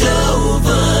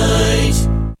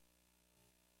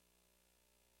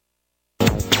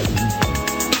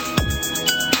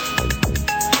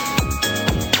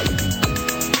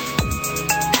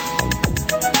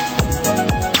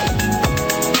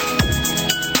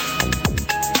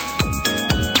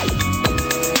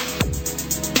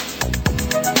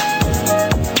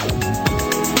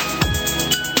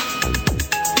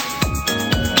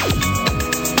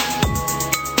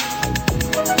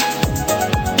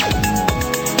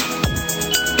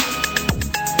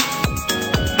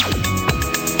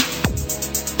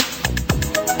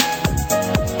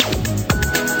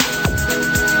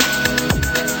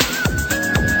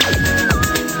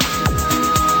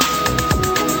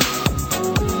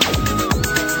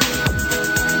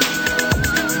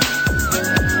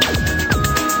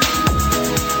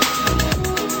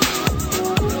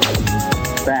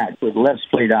 back with Let's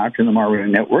Play Doctor on the Mar Radio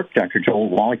Network. Dr. Joel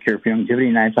Wallach here for Longevity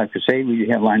and Life Crusade. We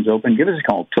have lines open. Give us a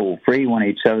call toll-free,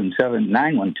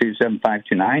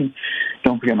 1-877-912-7529.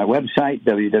 Don't forget my website,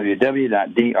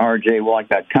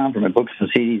 www.drjwallach.com, for my books and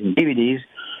CDs and DVDs.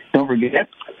 Don't forget,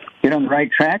 get on the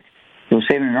right track. You'll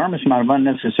save an enormous amount of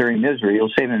unnecessary misery.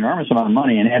 You'll save an enormous amount of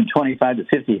money and add 25 to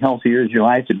 50 healthy years of your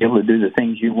life to be able to do the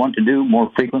things you want to do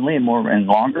more frequently and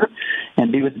longer,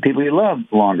 and be with the people you love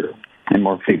longer and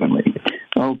more frequently.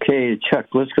 Okay, Chuck,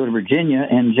 let's go to Virginia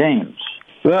and James.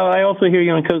 Well, I also hear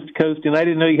you on Coast to Coast, and I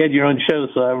didn't know you had your own show,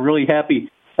 so I'm really happy.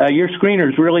 Your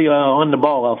screener's really on the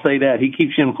ball, I'll say that. He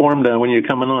keeps you informed when you're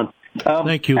coming on.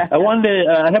 Thank you.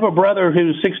 I have a brother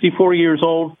who's 64 years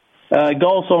old,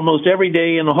 golfs almost every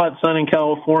day in the hot sun in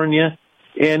California,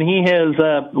 and he has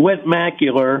wet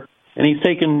macular, and he's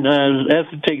has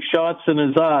to take shots in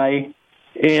his eye.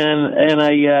 And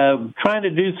I trying to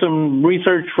do some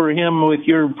research for him with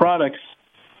your products,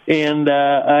 and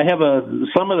I have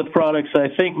some of the products I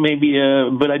think maybe,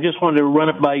 but I just wanted to run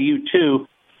it by you too.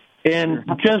 And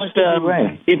just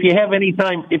if you have any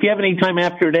time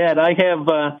after that, I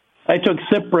took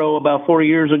Cipro about 4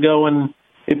 years ago, and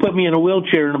it put me in a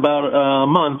wheelchair in about a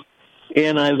month.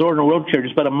 And I was ordering a wheelchair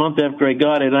just about a month after I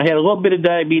got it. And I had a little bit of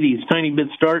diabetes, tiny bit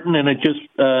starting, and it just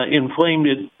inflamed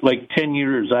it like 10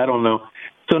 years. I don't know.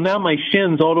 So now my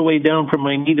shins all the way down from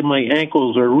my knee to my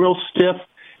ankles are real stiff,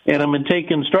 and I'm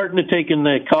starting to take in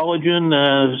the collagen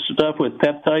stuff with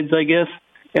peptides, I guess.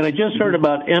 And I just heard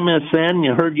about MSN.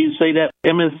 You heard you say that,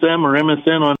 MSM or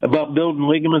MSN, about building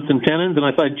ligaments and tendons, and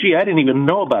I thought, gee, I didn't even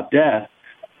know about that.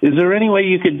 Is there any way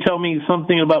you could tell me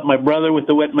something about my brother with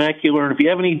the wet macular? And if you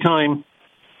have any time,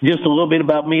 just a little bit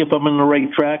about me, if I'm on the right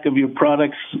track of your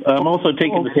products. I'm also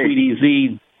taking the Sweet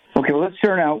Easy. Okay, well, let's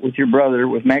start out with your brother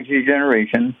with macular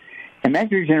degeneration. And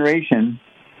macular degeneration,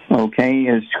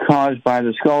 is caused by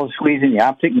the skull squeezing the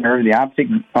optic nerve, the optic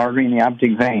artery, and the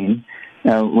optic vein,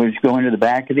 which go into the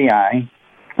back of the eye.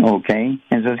 Okay,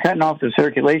 and so it's cutting off the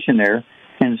circulation there.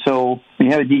 And so when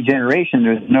you have a degeneration,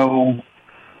 there's no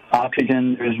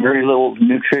oxygen, there's very little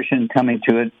nutrition coming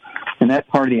to it, and that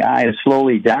part of the eye is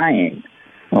slowly dying,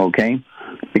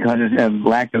 because of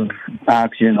lack of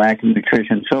oxygen, lack of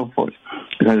nutrition, and so forth,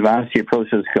 because of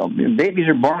osteoporosis skull. Babies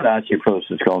are born with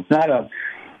osteoporosis skull. It's not a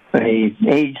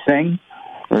age thing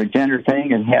or a gender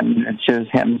thing. It just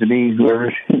happens to be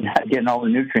whoever's not getting all the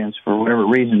nutrients for whatever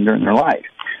reason during their life,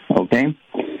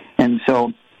 And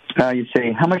so you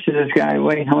say, how much does this guy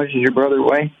weigh? How much does your brother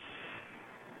weigh?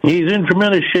 He's in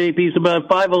tremendous shape. He's about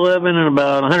 5'11" and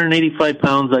about 185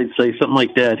 pounds, I'd say, something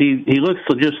like that. He looks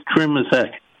just trim as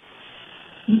heck.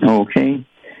 Okay,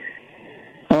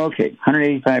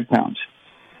 185 pounds.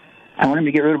 I want him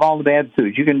to get rid of all the bad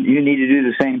foods. You need to do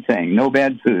the same thing. No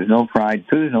bad foods, no fried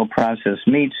foods, no processed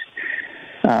meats.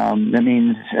 That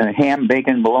means ham,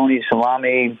 bacon, bologna,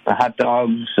 salami, hot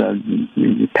dogs,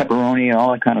 pepperoni,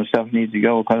 all that kind of stuff needs to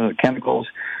go because of the chemicals.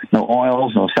 No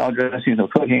oils, no salad dressings, no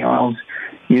cooking oils.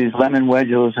 Use lemon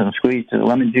wedges and squeeze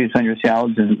lemon juice on your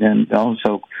salads, and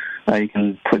also you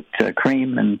can put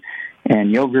cream and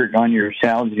yogurt on your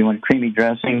salads if you want creamy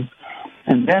dressing.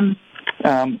 And then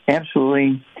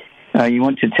absolutely you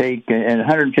want to take at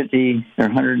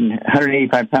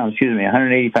 185 pounds,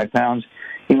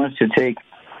 he wants to take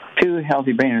 2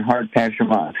 healthy brain and heart packs a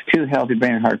month. 2 healthy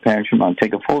brain and heart packs a month.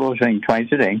 Take a full dose thing twice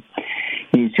a day.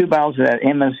 He needs 2 bottles of that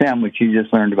MSM, which you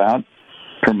just learned about,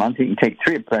 per month. He can take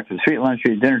 3 at breakfast, 3 at lunch,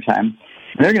 3 at dinner time.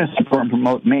 They're going to support and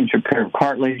promote maintenance repair of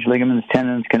cartilage, ligaments,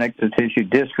 tendons, connective tissue,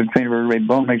 disc, between vertebrae,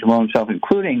 bone, makes bone itself,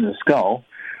 including the skull.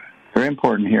 Very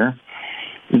important here.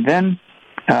 And then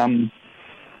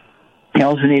he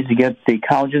also needs to get the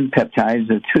collagen peptides,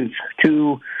 the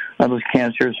two of those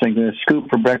cancers, like a scoop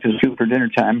for breakfast, scoop for dinner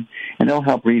time, and they'll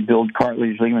help rebuild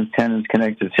cartilage, ligaments, tendons,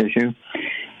 connective tissue.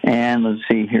 And let's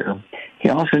see here. He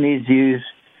also needs to use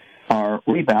our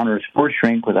Rebound or Sports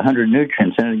Drink with 100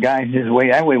 nutrients. And a guy his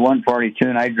weight, I weigh 142,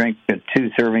 and I drink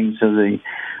 2 servings of the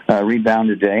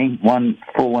Rebound a day. 1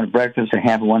 full one at breakfast, a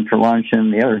half of one for lunch,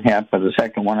 and the other half of the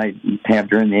second one I have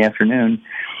during the afternoon.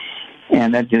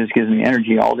 And that just gives me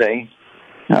energy all day.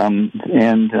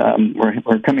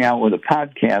 We're coming out with a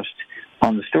podcast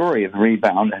on the story of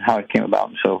Rebound and how it came about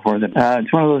and so forth.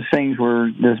 It's one of those things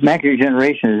where this macular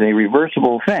degeneration is a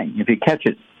reversible thing. If you catch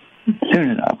it soon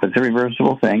enough, it's a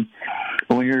reversible thing.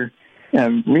 But when you're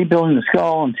rebuilding the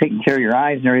skull and taking care of your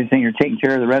eyes and everything, you're taking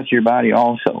care of the rest of your body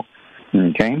also.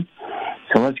 Okay?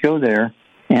 So let's go there.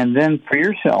 And then for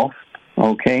yourself,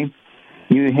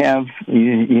 you have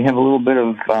a little bit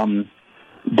of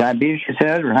diabetes, you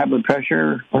said, or high blood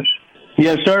pressure.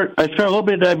 Yeah, I start a little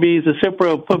bit of diabetes. The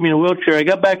Cipro put me in a wheelchair. I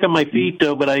got back on my feet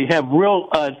though, but I have real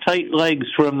tight legs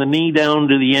from the knee down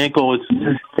to the ankle.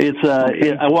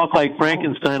 I walk like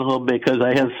Frankenstein a little bit because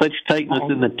I have such tightness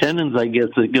in the tendons. I guess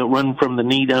that go run from the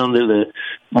knee down to the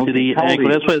ankle.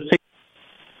 That's why it's.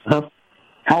 Huh?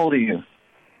 How old are you?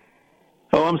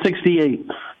 Oh, I'm 68.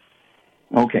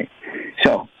 Okay,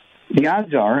 so the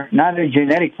odds are not a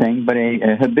genetic thing, but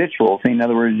a habitual thing. In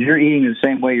other words, you're eating the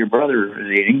same way your brother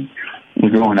is eating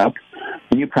growing up.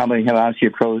 And you probably have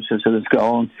osteoporosis of the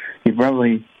skull. You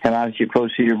probably have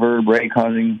osteoporosis of your vertebrae,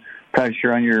 causing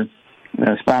pressure on your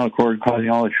spinal cord, causing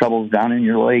all the troubles down in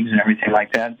your legs and everything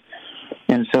like that.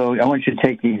 And so I want you to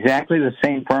take exactly the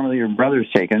same formula your brother's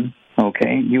taken.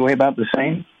 Okay, you weigh about the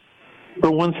same?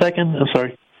 For 1 second, I'm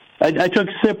sorry. I took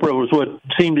Cipro, was what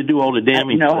seemed to do all the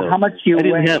damage. No, how much do you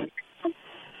weigh?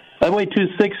 I weigh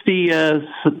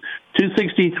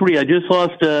 263. I just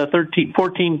lost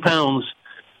 14 pounds,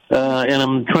 and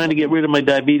I'm trying to get rid of my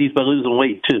diabetes by losing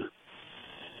weight, too.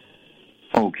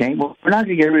 Okay, well, we're not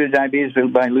going to get rid of diabetes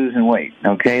by losing weight,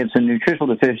 okay? It's a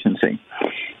nutritional deficiency.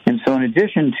 And so in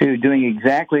addition to doing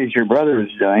exactly as your brother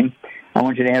is doing, I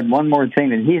want you to add one more thing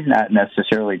that he's not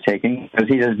necessarily taking, because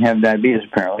he doesn't have diabetes,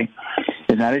 apparently.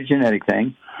 It's not a genetic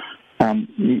thing. I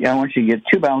want you to get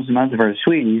 2 bottles a month of our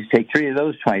sweeties. Take 3 of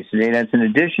those twice a day. That's in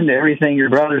addition to everything your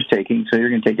brother's taking. So you're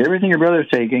going to take everything your brother's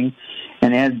taking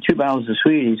and add 2 bottles of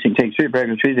sweeties. You can take 3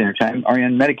 packs of sweeties at a time. Are you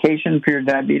on medication for your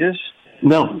diabetes?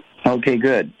 No. Okay,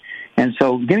 good. And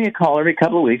so give me a call every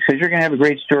couple of weeks, because you're going to have a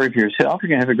great story for yourself. You're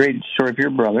going to have a great story for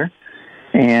your brother.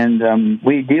 And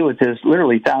we deal with this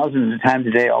literally thousands of times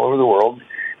a day all over the world.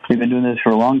 We've been doing this for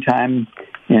a long time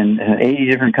in 80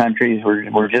 different countries.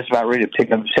 We're just about ready to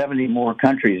pick up 70 more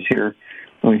countries here.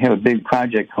 We have a big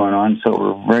project going on, so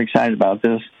we're very excited about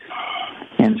this.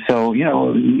 And so, you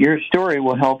know, your story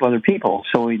will help other people.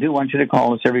 So we do want you to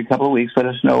call us every couple of weeks. Let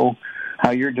us know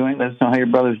how you're doing. Let us know how your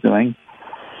brother's doing.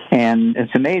 And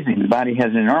it's amazing. The body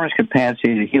has an enormous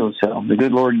capacity to heal itself. The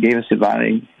good Lord gave us the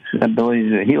body ability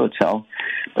to heal itself.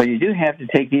 But you do have to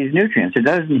take these nutrients. It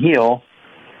doesn't heal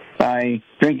by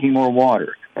drinking more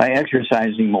water, by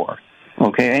exercising more,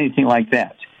 okay, anything like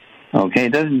that. Okay,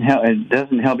 it doesn't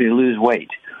help you to lose weight.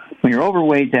 When you're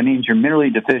overweight, that means you're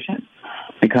minerally deficient,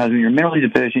 because when you're minerally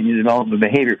deficient, you develop a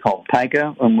behavior called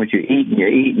pica, in which you eat and you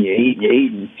eat and you eat and you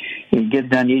eat, and you get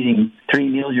done eating 3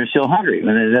 meals, you're still hungry.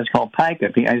 That's called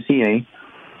pica, P-I-C-A,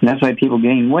 and that's why people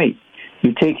gain weight.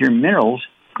 You take your minerals,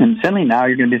 and suddenly now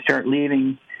you're going to start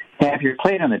leaving half your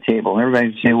plate on the table. And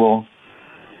everybody's saying, well,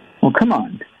 come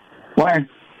on. Why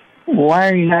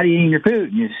are you not eating your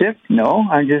food? You sick? No,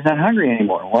 I'm just not hungry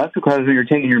anymore. Well, that's because when you're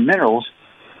taking your minerals,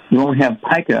 you won't have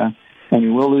pica, and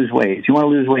you will lose weight. If you want to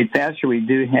lose weight faster, we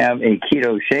do have a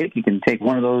keto shake. You can take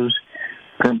one of those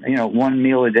for, one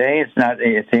meal a day.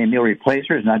 It's a meal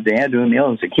replacer. It's not to add to a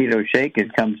meal. It's a keto shake.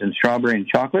 It comes in strawberry and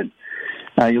chocolate.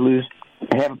 You lose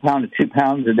half a pound to 2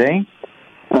 pounds a day,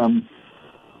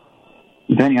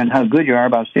 depending on how good you are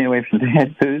about staying away from the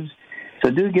bad foods. So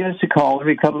do give us a call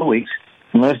every couple of weeks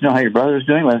and let us know how your brother's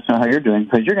doing. Let us know how you're doing,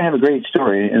 because you're going to have a great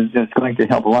story, and it's going to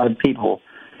help a lot of people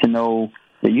to know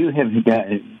that you have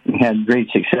had great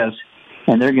success,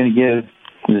 and they're going to give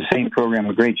the same program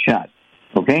a great shot.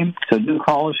 Okay? So do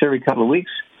call us every couple of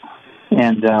weeks.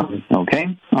 And,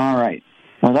 okay? All right.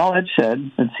 With all that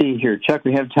said, let's see here. Chuck,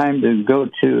 we have time to go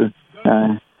to...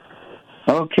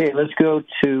 Okay, let's go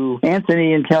to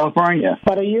Anthony in California.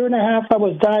 About a year and a half, I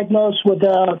was diagnosed with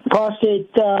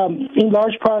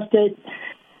enlarged prostate,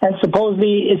 and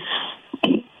supposedly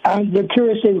they're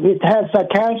curious if it has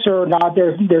cancer or not.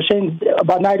 They're saying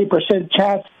about 90%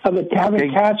 chance of it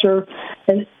having cancer,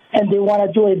 and they want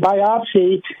to do a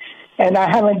biopsy, and I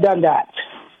haven't done that.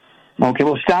 Okay,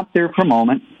 well, stop there for a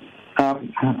moment.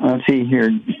 Let's see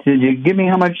here. Did you give me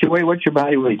how much you weigh? What's your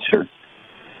body weight, sir?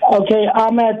 Okay,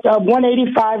 I'm at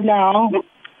 185 now.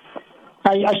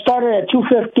 I started at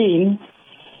 215.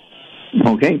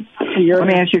 Okay. Let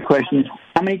me ask you a question.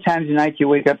 How many times a night do you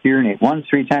wake up to urinate? 1,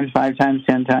 3 times, 5 times,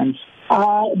 10 times?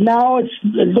 Now it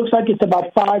looks like it's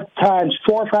about 5 times,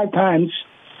 4 or 5 times.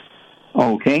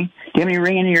 Okay. Do you have any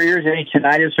ringing in your ears? Any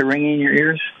tinnitus or ringing in your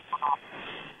ears?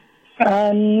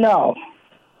 No.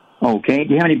 Okay.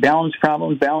 Do you have any balance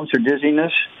problems, balance or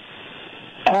dizziness?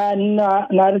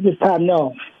 Not at this time,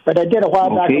 no. But I did a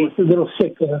while back. I was a little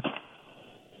sick.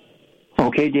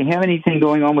 Okay. Do you have anything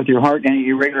going on with your heart? Any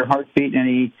irregular heartbeat?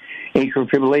 Any atrial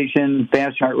fibrillation,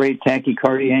 fast heart rate,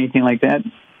 tachycardia, anything like that?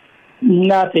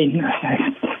 Nothing.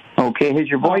 Okay. Has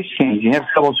your voice changed? You have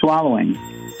trouble swallowing?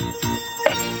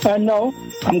 No.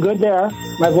 I'm good there.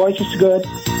 My voice is good.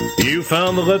 You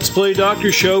found the Let's Play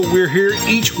Doctor Show. We're here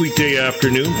each weekday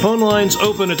afternoon. Phone lines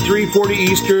open at 3:40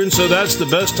 Eastern, so that's the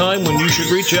best time when you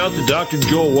should reach out to Dr.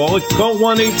 Joel Wallach. Call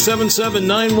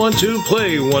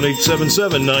 1-877-912-PLAY,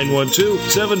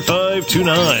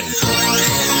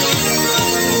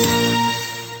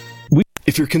 1-877-912-7529.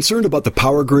 If you're concerned about the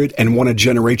power grid and want to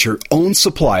generate your own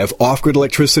supply of off-grid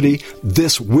electricity,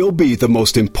 this will be the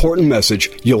most important message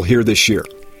you'll hear this year.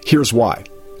 Here's why.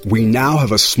 We now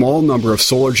have a small number of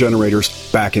solar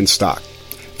generators back in stock.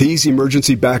 These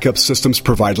emergency backup systems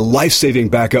provide life-saving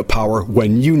backup power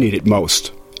when you need it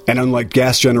most. And unlike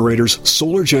gas generators,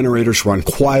 solar generators run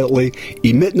quietly,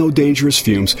 emit no dangerous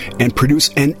fumes, and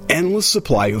produce an endless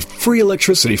supply of free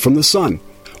electricity from the sun.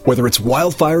 Whether it's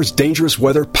wildfires, dangerous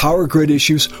weather, power grid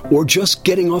issues, or just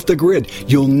getting off the grid,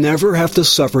 you'll never have to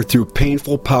suffer through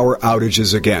painful power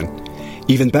outages again.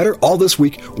 Even better, all this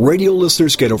week, radio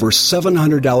listeners get over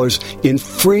 $700 in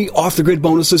free off-the-grid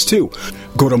bonuses, too.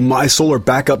 Go to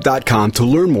mysolarbackup.com to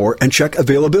learn more and check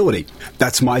availability.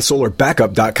 That's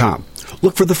mysolarbackup.com.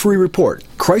 Look for the free report,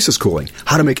 Crisis Cooling,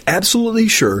 how to make absolutely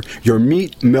sure your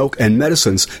meat, milk, and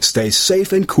medicines stay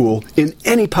safe and cool in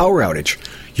any power outage.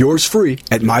 Yours free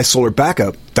at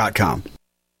mysolarbackup.com.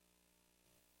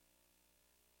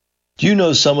 Do you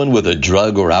know someone with a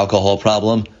drug or alcohol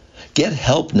problem? Get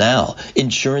help now.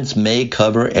 Insurance may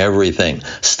cover everything.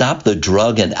 Stop the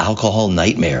drug and alcohol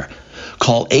nightmare.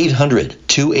 Call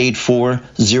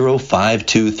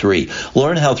 800-284-0523.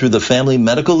 Learn how through the Family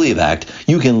Medical Leave Act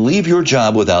you can leave your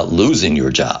job without losing your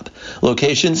job.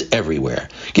 Locations everywhere.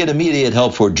 Get immediate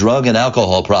help for drug and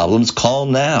alcohol problems. Call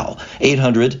now.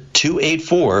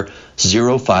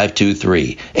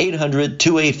 800-284-0523.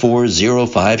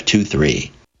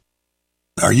 800-284-0523.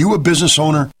 Are you a business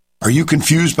owner? Are you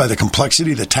confused by the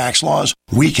complexity of the tax laws?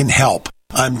 We can help.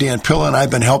 I'm Dan Pilla, and I've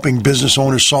been helping business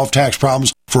owners solve tax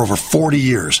problems for over 40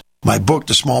 years. My book,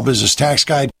 The Small Business Tax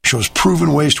Guide, shows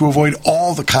proven ways to avoid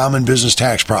all the common business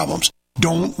tax problems.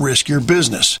 Don't risk your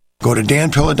business. Go to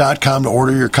danpilla.com to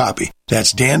order your copy.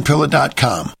 That's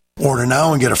danpilla.com. Order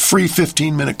now and get a free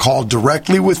 15-minute call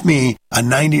directly with me, a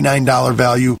 $99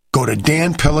 value. Go to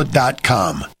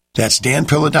danpilla.com. That's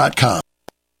danpilla.com.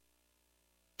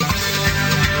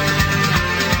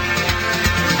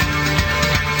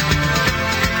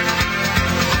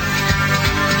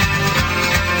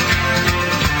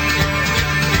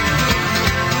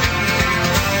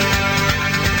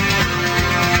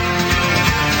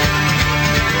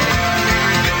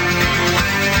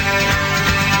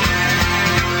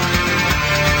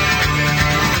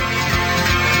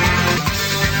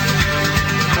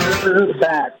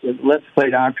 Back with Let's Play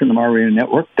Doctor on the Mar Radio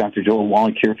Network. Dr. Joel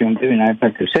Wallach here from Doing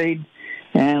Impact Crusade.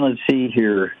 And let's see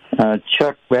here.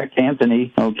 Chuck Beck,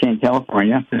 Anthony, in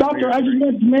California. Doctor, I just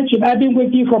wanted to mention, I've been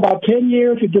with you for about 10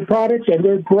 years with your products, and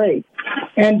they're great.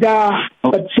 And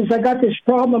but since I got this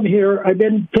problem here, I've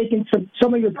been taking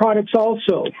some of your products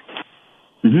also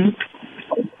to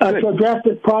address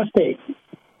the prostate.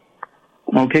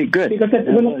 Okay, good. Because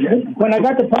when I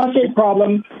got the prostate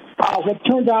problem, what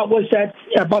turned out was that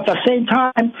about the same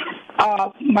time,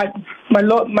 my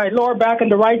lower back on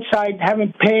the right side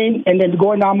having pain and then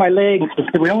going down my leg.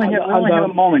 We only have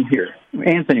a moment here,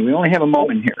 Anthony. We only have a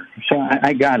moment here, so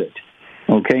I got it.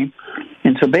 Okay,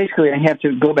 and so basically I have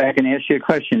to go back and ask you a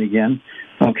question again.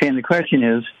 Okay, and the question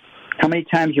is, how many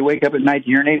times you wake up at night to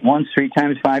urinate? Once, 3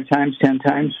 times, 5 times, 10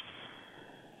 times?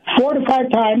 4 to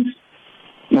 5 times.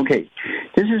 Okay.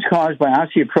 This is caused by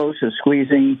osteoporosis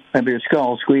squeezing of your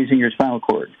skull, squeezing your spinal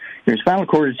cord. Your spinal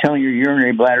cord is telling your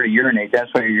urinary bladder to urinate. That's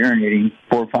why you're urinating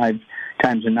 4 or 5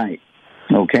 times a night.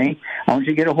 Okay? I want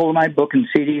you to get a hold of my book and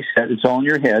CD set. It's all in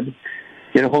your head.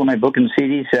 Get a hold of my book and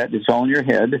CD set. It's all in your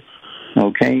head.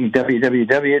 Okay?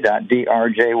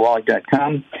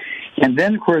 www.drjwallach.com. And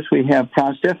then, of course, we have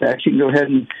ProstFX. You can go ahead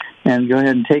and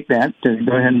take that. Go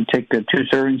ahead and take 2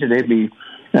 servings a day. Be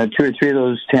 2 or 3 of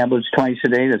those tablets twice a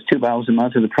day. That's 2 bottles a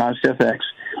month of the ProstFX.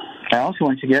 I also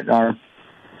want you to get our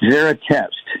Zera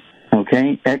test.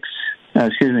 Okay, EXA.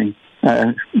 Okay,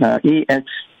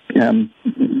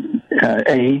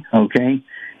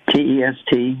 TEST.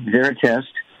 Zera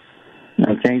test.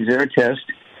 Okay, Zera test,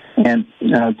 and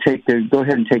go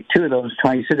ahead and take 2 of those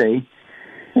twice a day,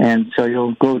 and so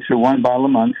you'll go through 1 bottle a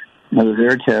month of the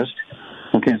Zera test.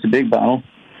 Okay, it's a big bottle.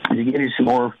 You can give you some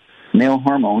more male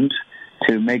hormones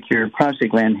to make your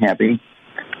prostate gland happy.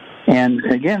 And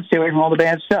again, stay away from all the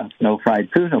bad stuff. No fried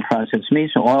food, no processed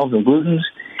meats, no oils, no glutens.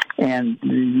 And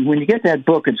when you get that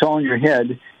book, it's all in your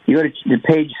head. You go to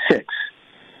page 6,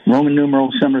 Roman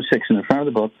numeral number 6 in the front of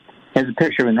the book. It has a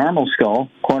picture of a normal skull,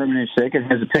 1/4 of an inch thick. It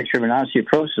has a picture of an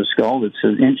osteoporosis skull that's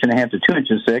 1.5 to 2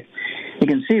 inches thick. You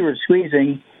can see we're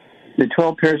squeezing the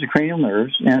 12 pairs of cranial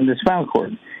nerves and the spinal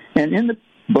cord. And in the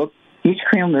book, each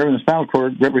cranial nerve and the spinal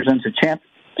cord represents a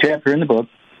chapter in the book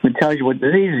that tells you what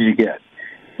diseases you get.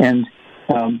 And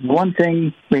one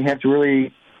thing we have to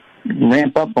really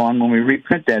ramp up on when we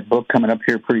reprint that book coming up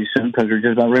here pretty soon, because we're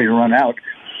just about ready to run out,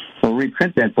 we'll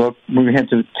reprint that book. We have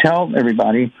to tell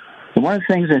everybody that one of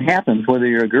the things that happens, whether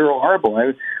you're a girl or a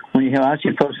boy, when you have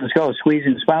osteoporosis in the skull,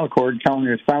 squeezing the spinal cord, telling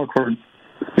your spinal cord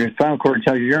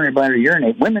tells you urinary bladder to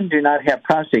urinate. Women do not have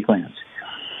prostate glands.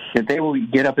 That they will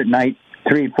get up at night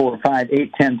 3, 4, 5,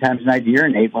 8, 10 times a night to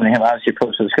urinate when they have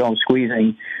osteoporosis of the skull,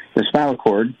 squeezing the spinal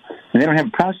cord, and they don't have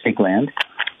a prostate gland.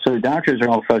 So the doctors are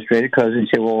all frustrated because they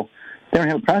say, well, they don't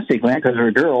have a prostate gland because they're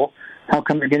a girl. How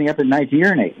come they're getting up at night to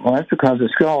urinate? Well, that's because the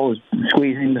skull is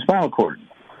squeezing the spinal cord,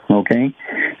 okay?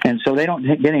 And so they don't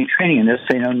get any training in this.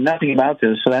 They know nothing about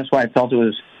this, so that's why I felt it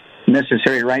was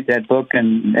necessary to write that book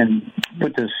and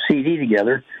put the CD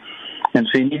together. And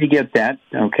so you need to get that,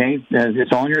 okay?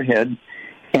 It's all in your head,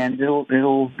 and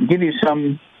it'll give you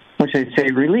some, what should I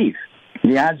say, relief.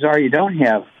 The odds are you don't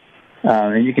have,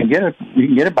 and you can get a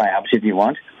biopsy if you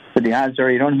want, but the odds are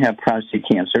you don't have prostate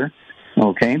cancer,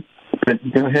 okay? But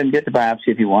go ahead and get the biopsy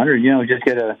if you want, or, just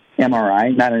get a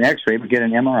MRI, not an X-ray, but get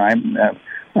an MRI,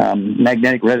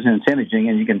 magnetic resonance imaging,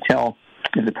 and you can tell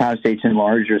if the prostate's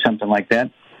enlarged or something like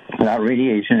that without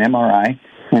radiation, MRI.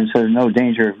 And so there's no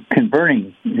danger of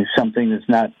converting something that's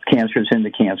not cancerous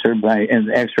into cancer by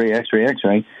X-ray.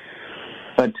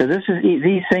 But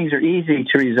these things are easy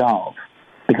to resolve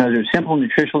because they're simple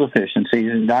nutritional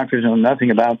deficiencies, and doctors know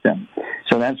nothing about them.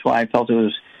 So that's why I felt it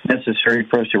was necessary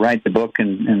for us to write the book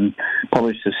and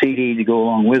publish the CD to go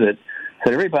along with it,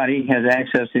 so that everybody has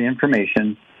access to the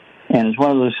information. And it's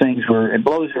one of those things where it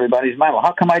blows everybody's mind. Well,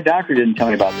 how come my doctor didn't tell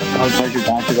me about this? Oh, because your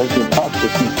doctor doesn't talk to me.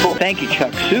 Thank you,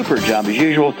 Chuck. Super job as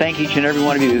usual. Thank each and every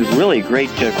one of you. Really great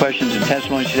questions and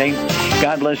testimonies today.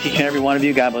 God bless each and every one of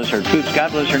you. God bless our troops.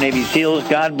 God bless our Navy SEALs.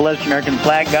 God bless the American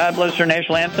flag. God bless our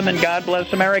national anthem. And God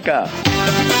bless America.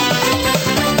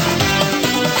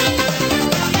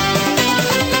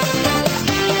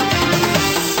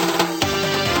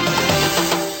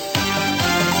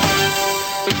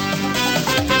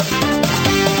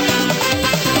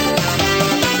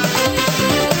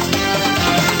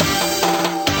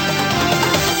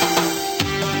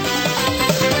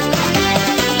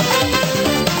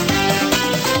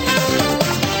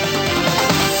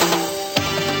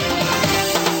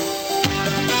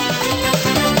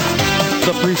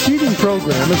 The preceding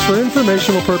program is for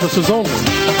informational purposes only.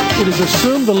 It is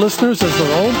assumed the listeners, as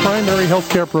their own primary health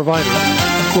care provider,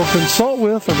 will consult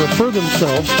with or refer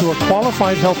themselves to a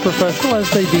qualified health professional as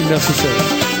they deem necessary.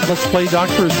 Let's Play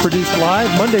Doctor is produced live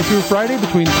Monday through Friday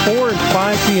between 4 and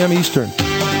 5 p.m. Eastern.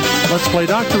 Let's Play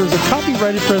Doctor is a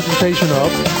copyrighted presentation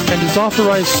of and is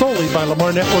authorized solely by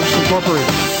Lamar Networks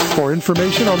Incorporated. For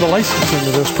information on the licensing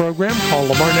of this program, call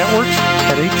Lamar Networks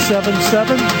at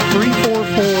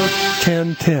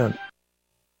 877-344-1010.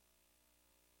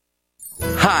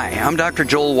 Hi, I'm Dr.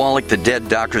 Joel Wallach, the Dead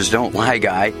Doctors Don't Lie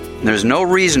guy. There's no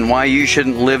reason why you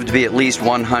shouldn't live to be at least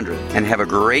 100 and have a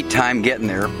great time getting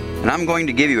there. And I'm going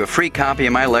to give you a free copy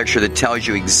of my lecture that tells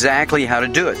you exactly how to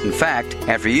do it. In fact,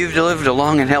 after you've lived a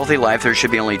long and healthy life, there should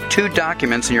be only 2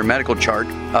 documents in your medical chart,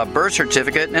 a birth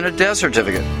certificate and a death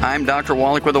certificate. I'm Dr.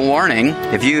 Wallach with a warning.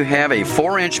 If you have a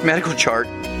 4-inch medical chart,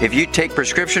 if you take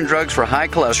prescription drugs for high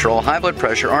cholesterol, high blood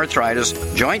pressure, arthritis,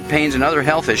 joint pains, and other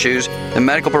health issues, the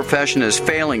medical profession is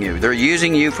failing you. They're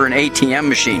using you for an ATM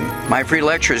machine. My free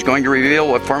lecture is going to reveal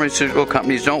what pharmaceutical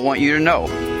companies don't want you to know.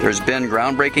 There's been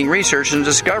groundbreaking research and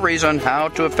discoveries on how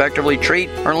to effectively treat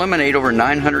or eliminate over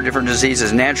 900 different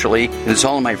diseases naturally, and it's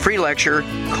all in my free lecture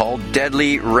called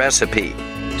Deadly Recipe.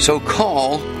 So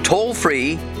call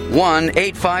toll-free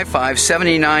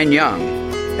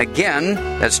 1-855-79-YOUNG. Again,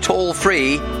 that's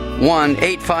toll-free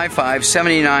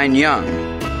 1-855-79-YOUNG.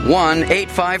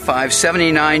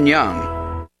 1-855-79-YOUNG.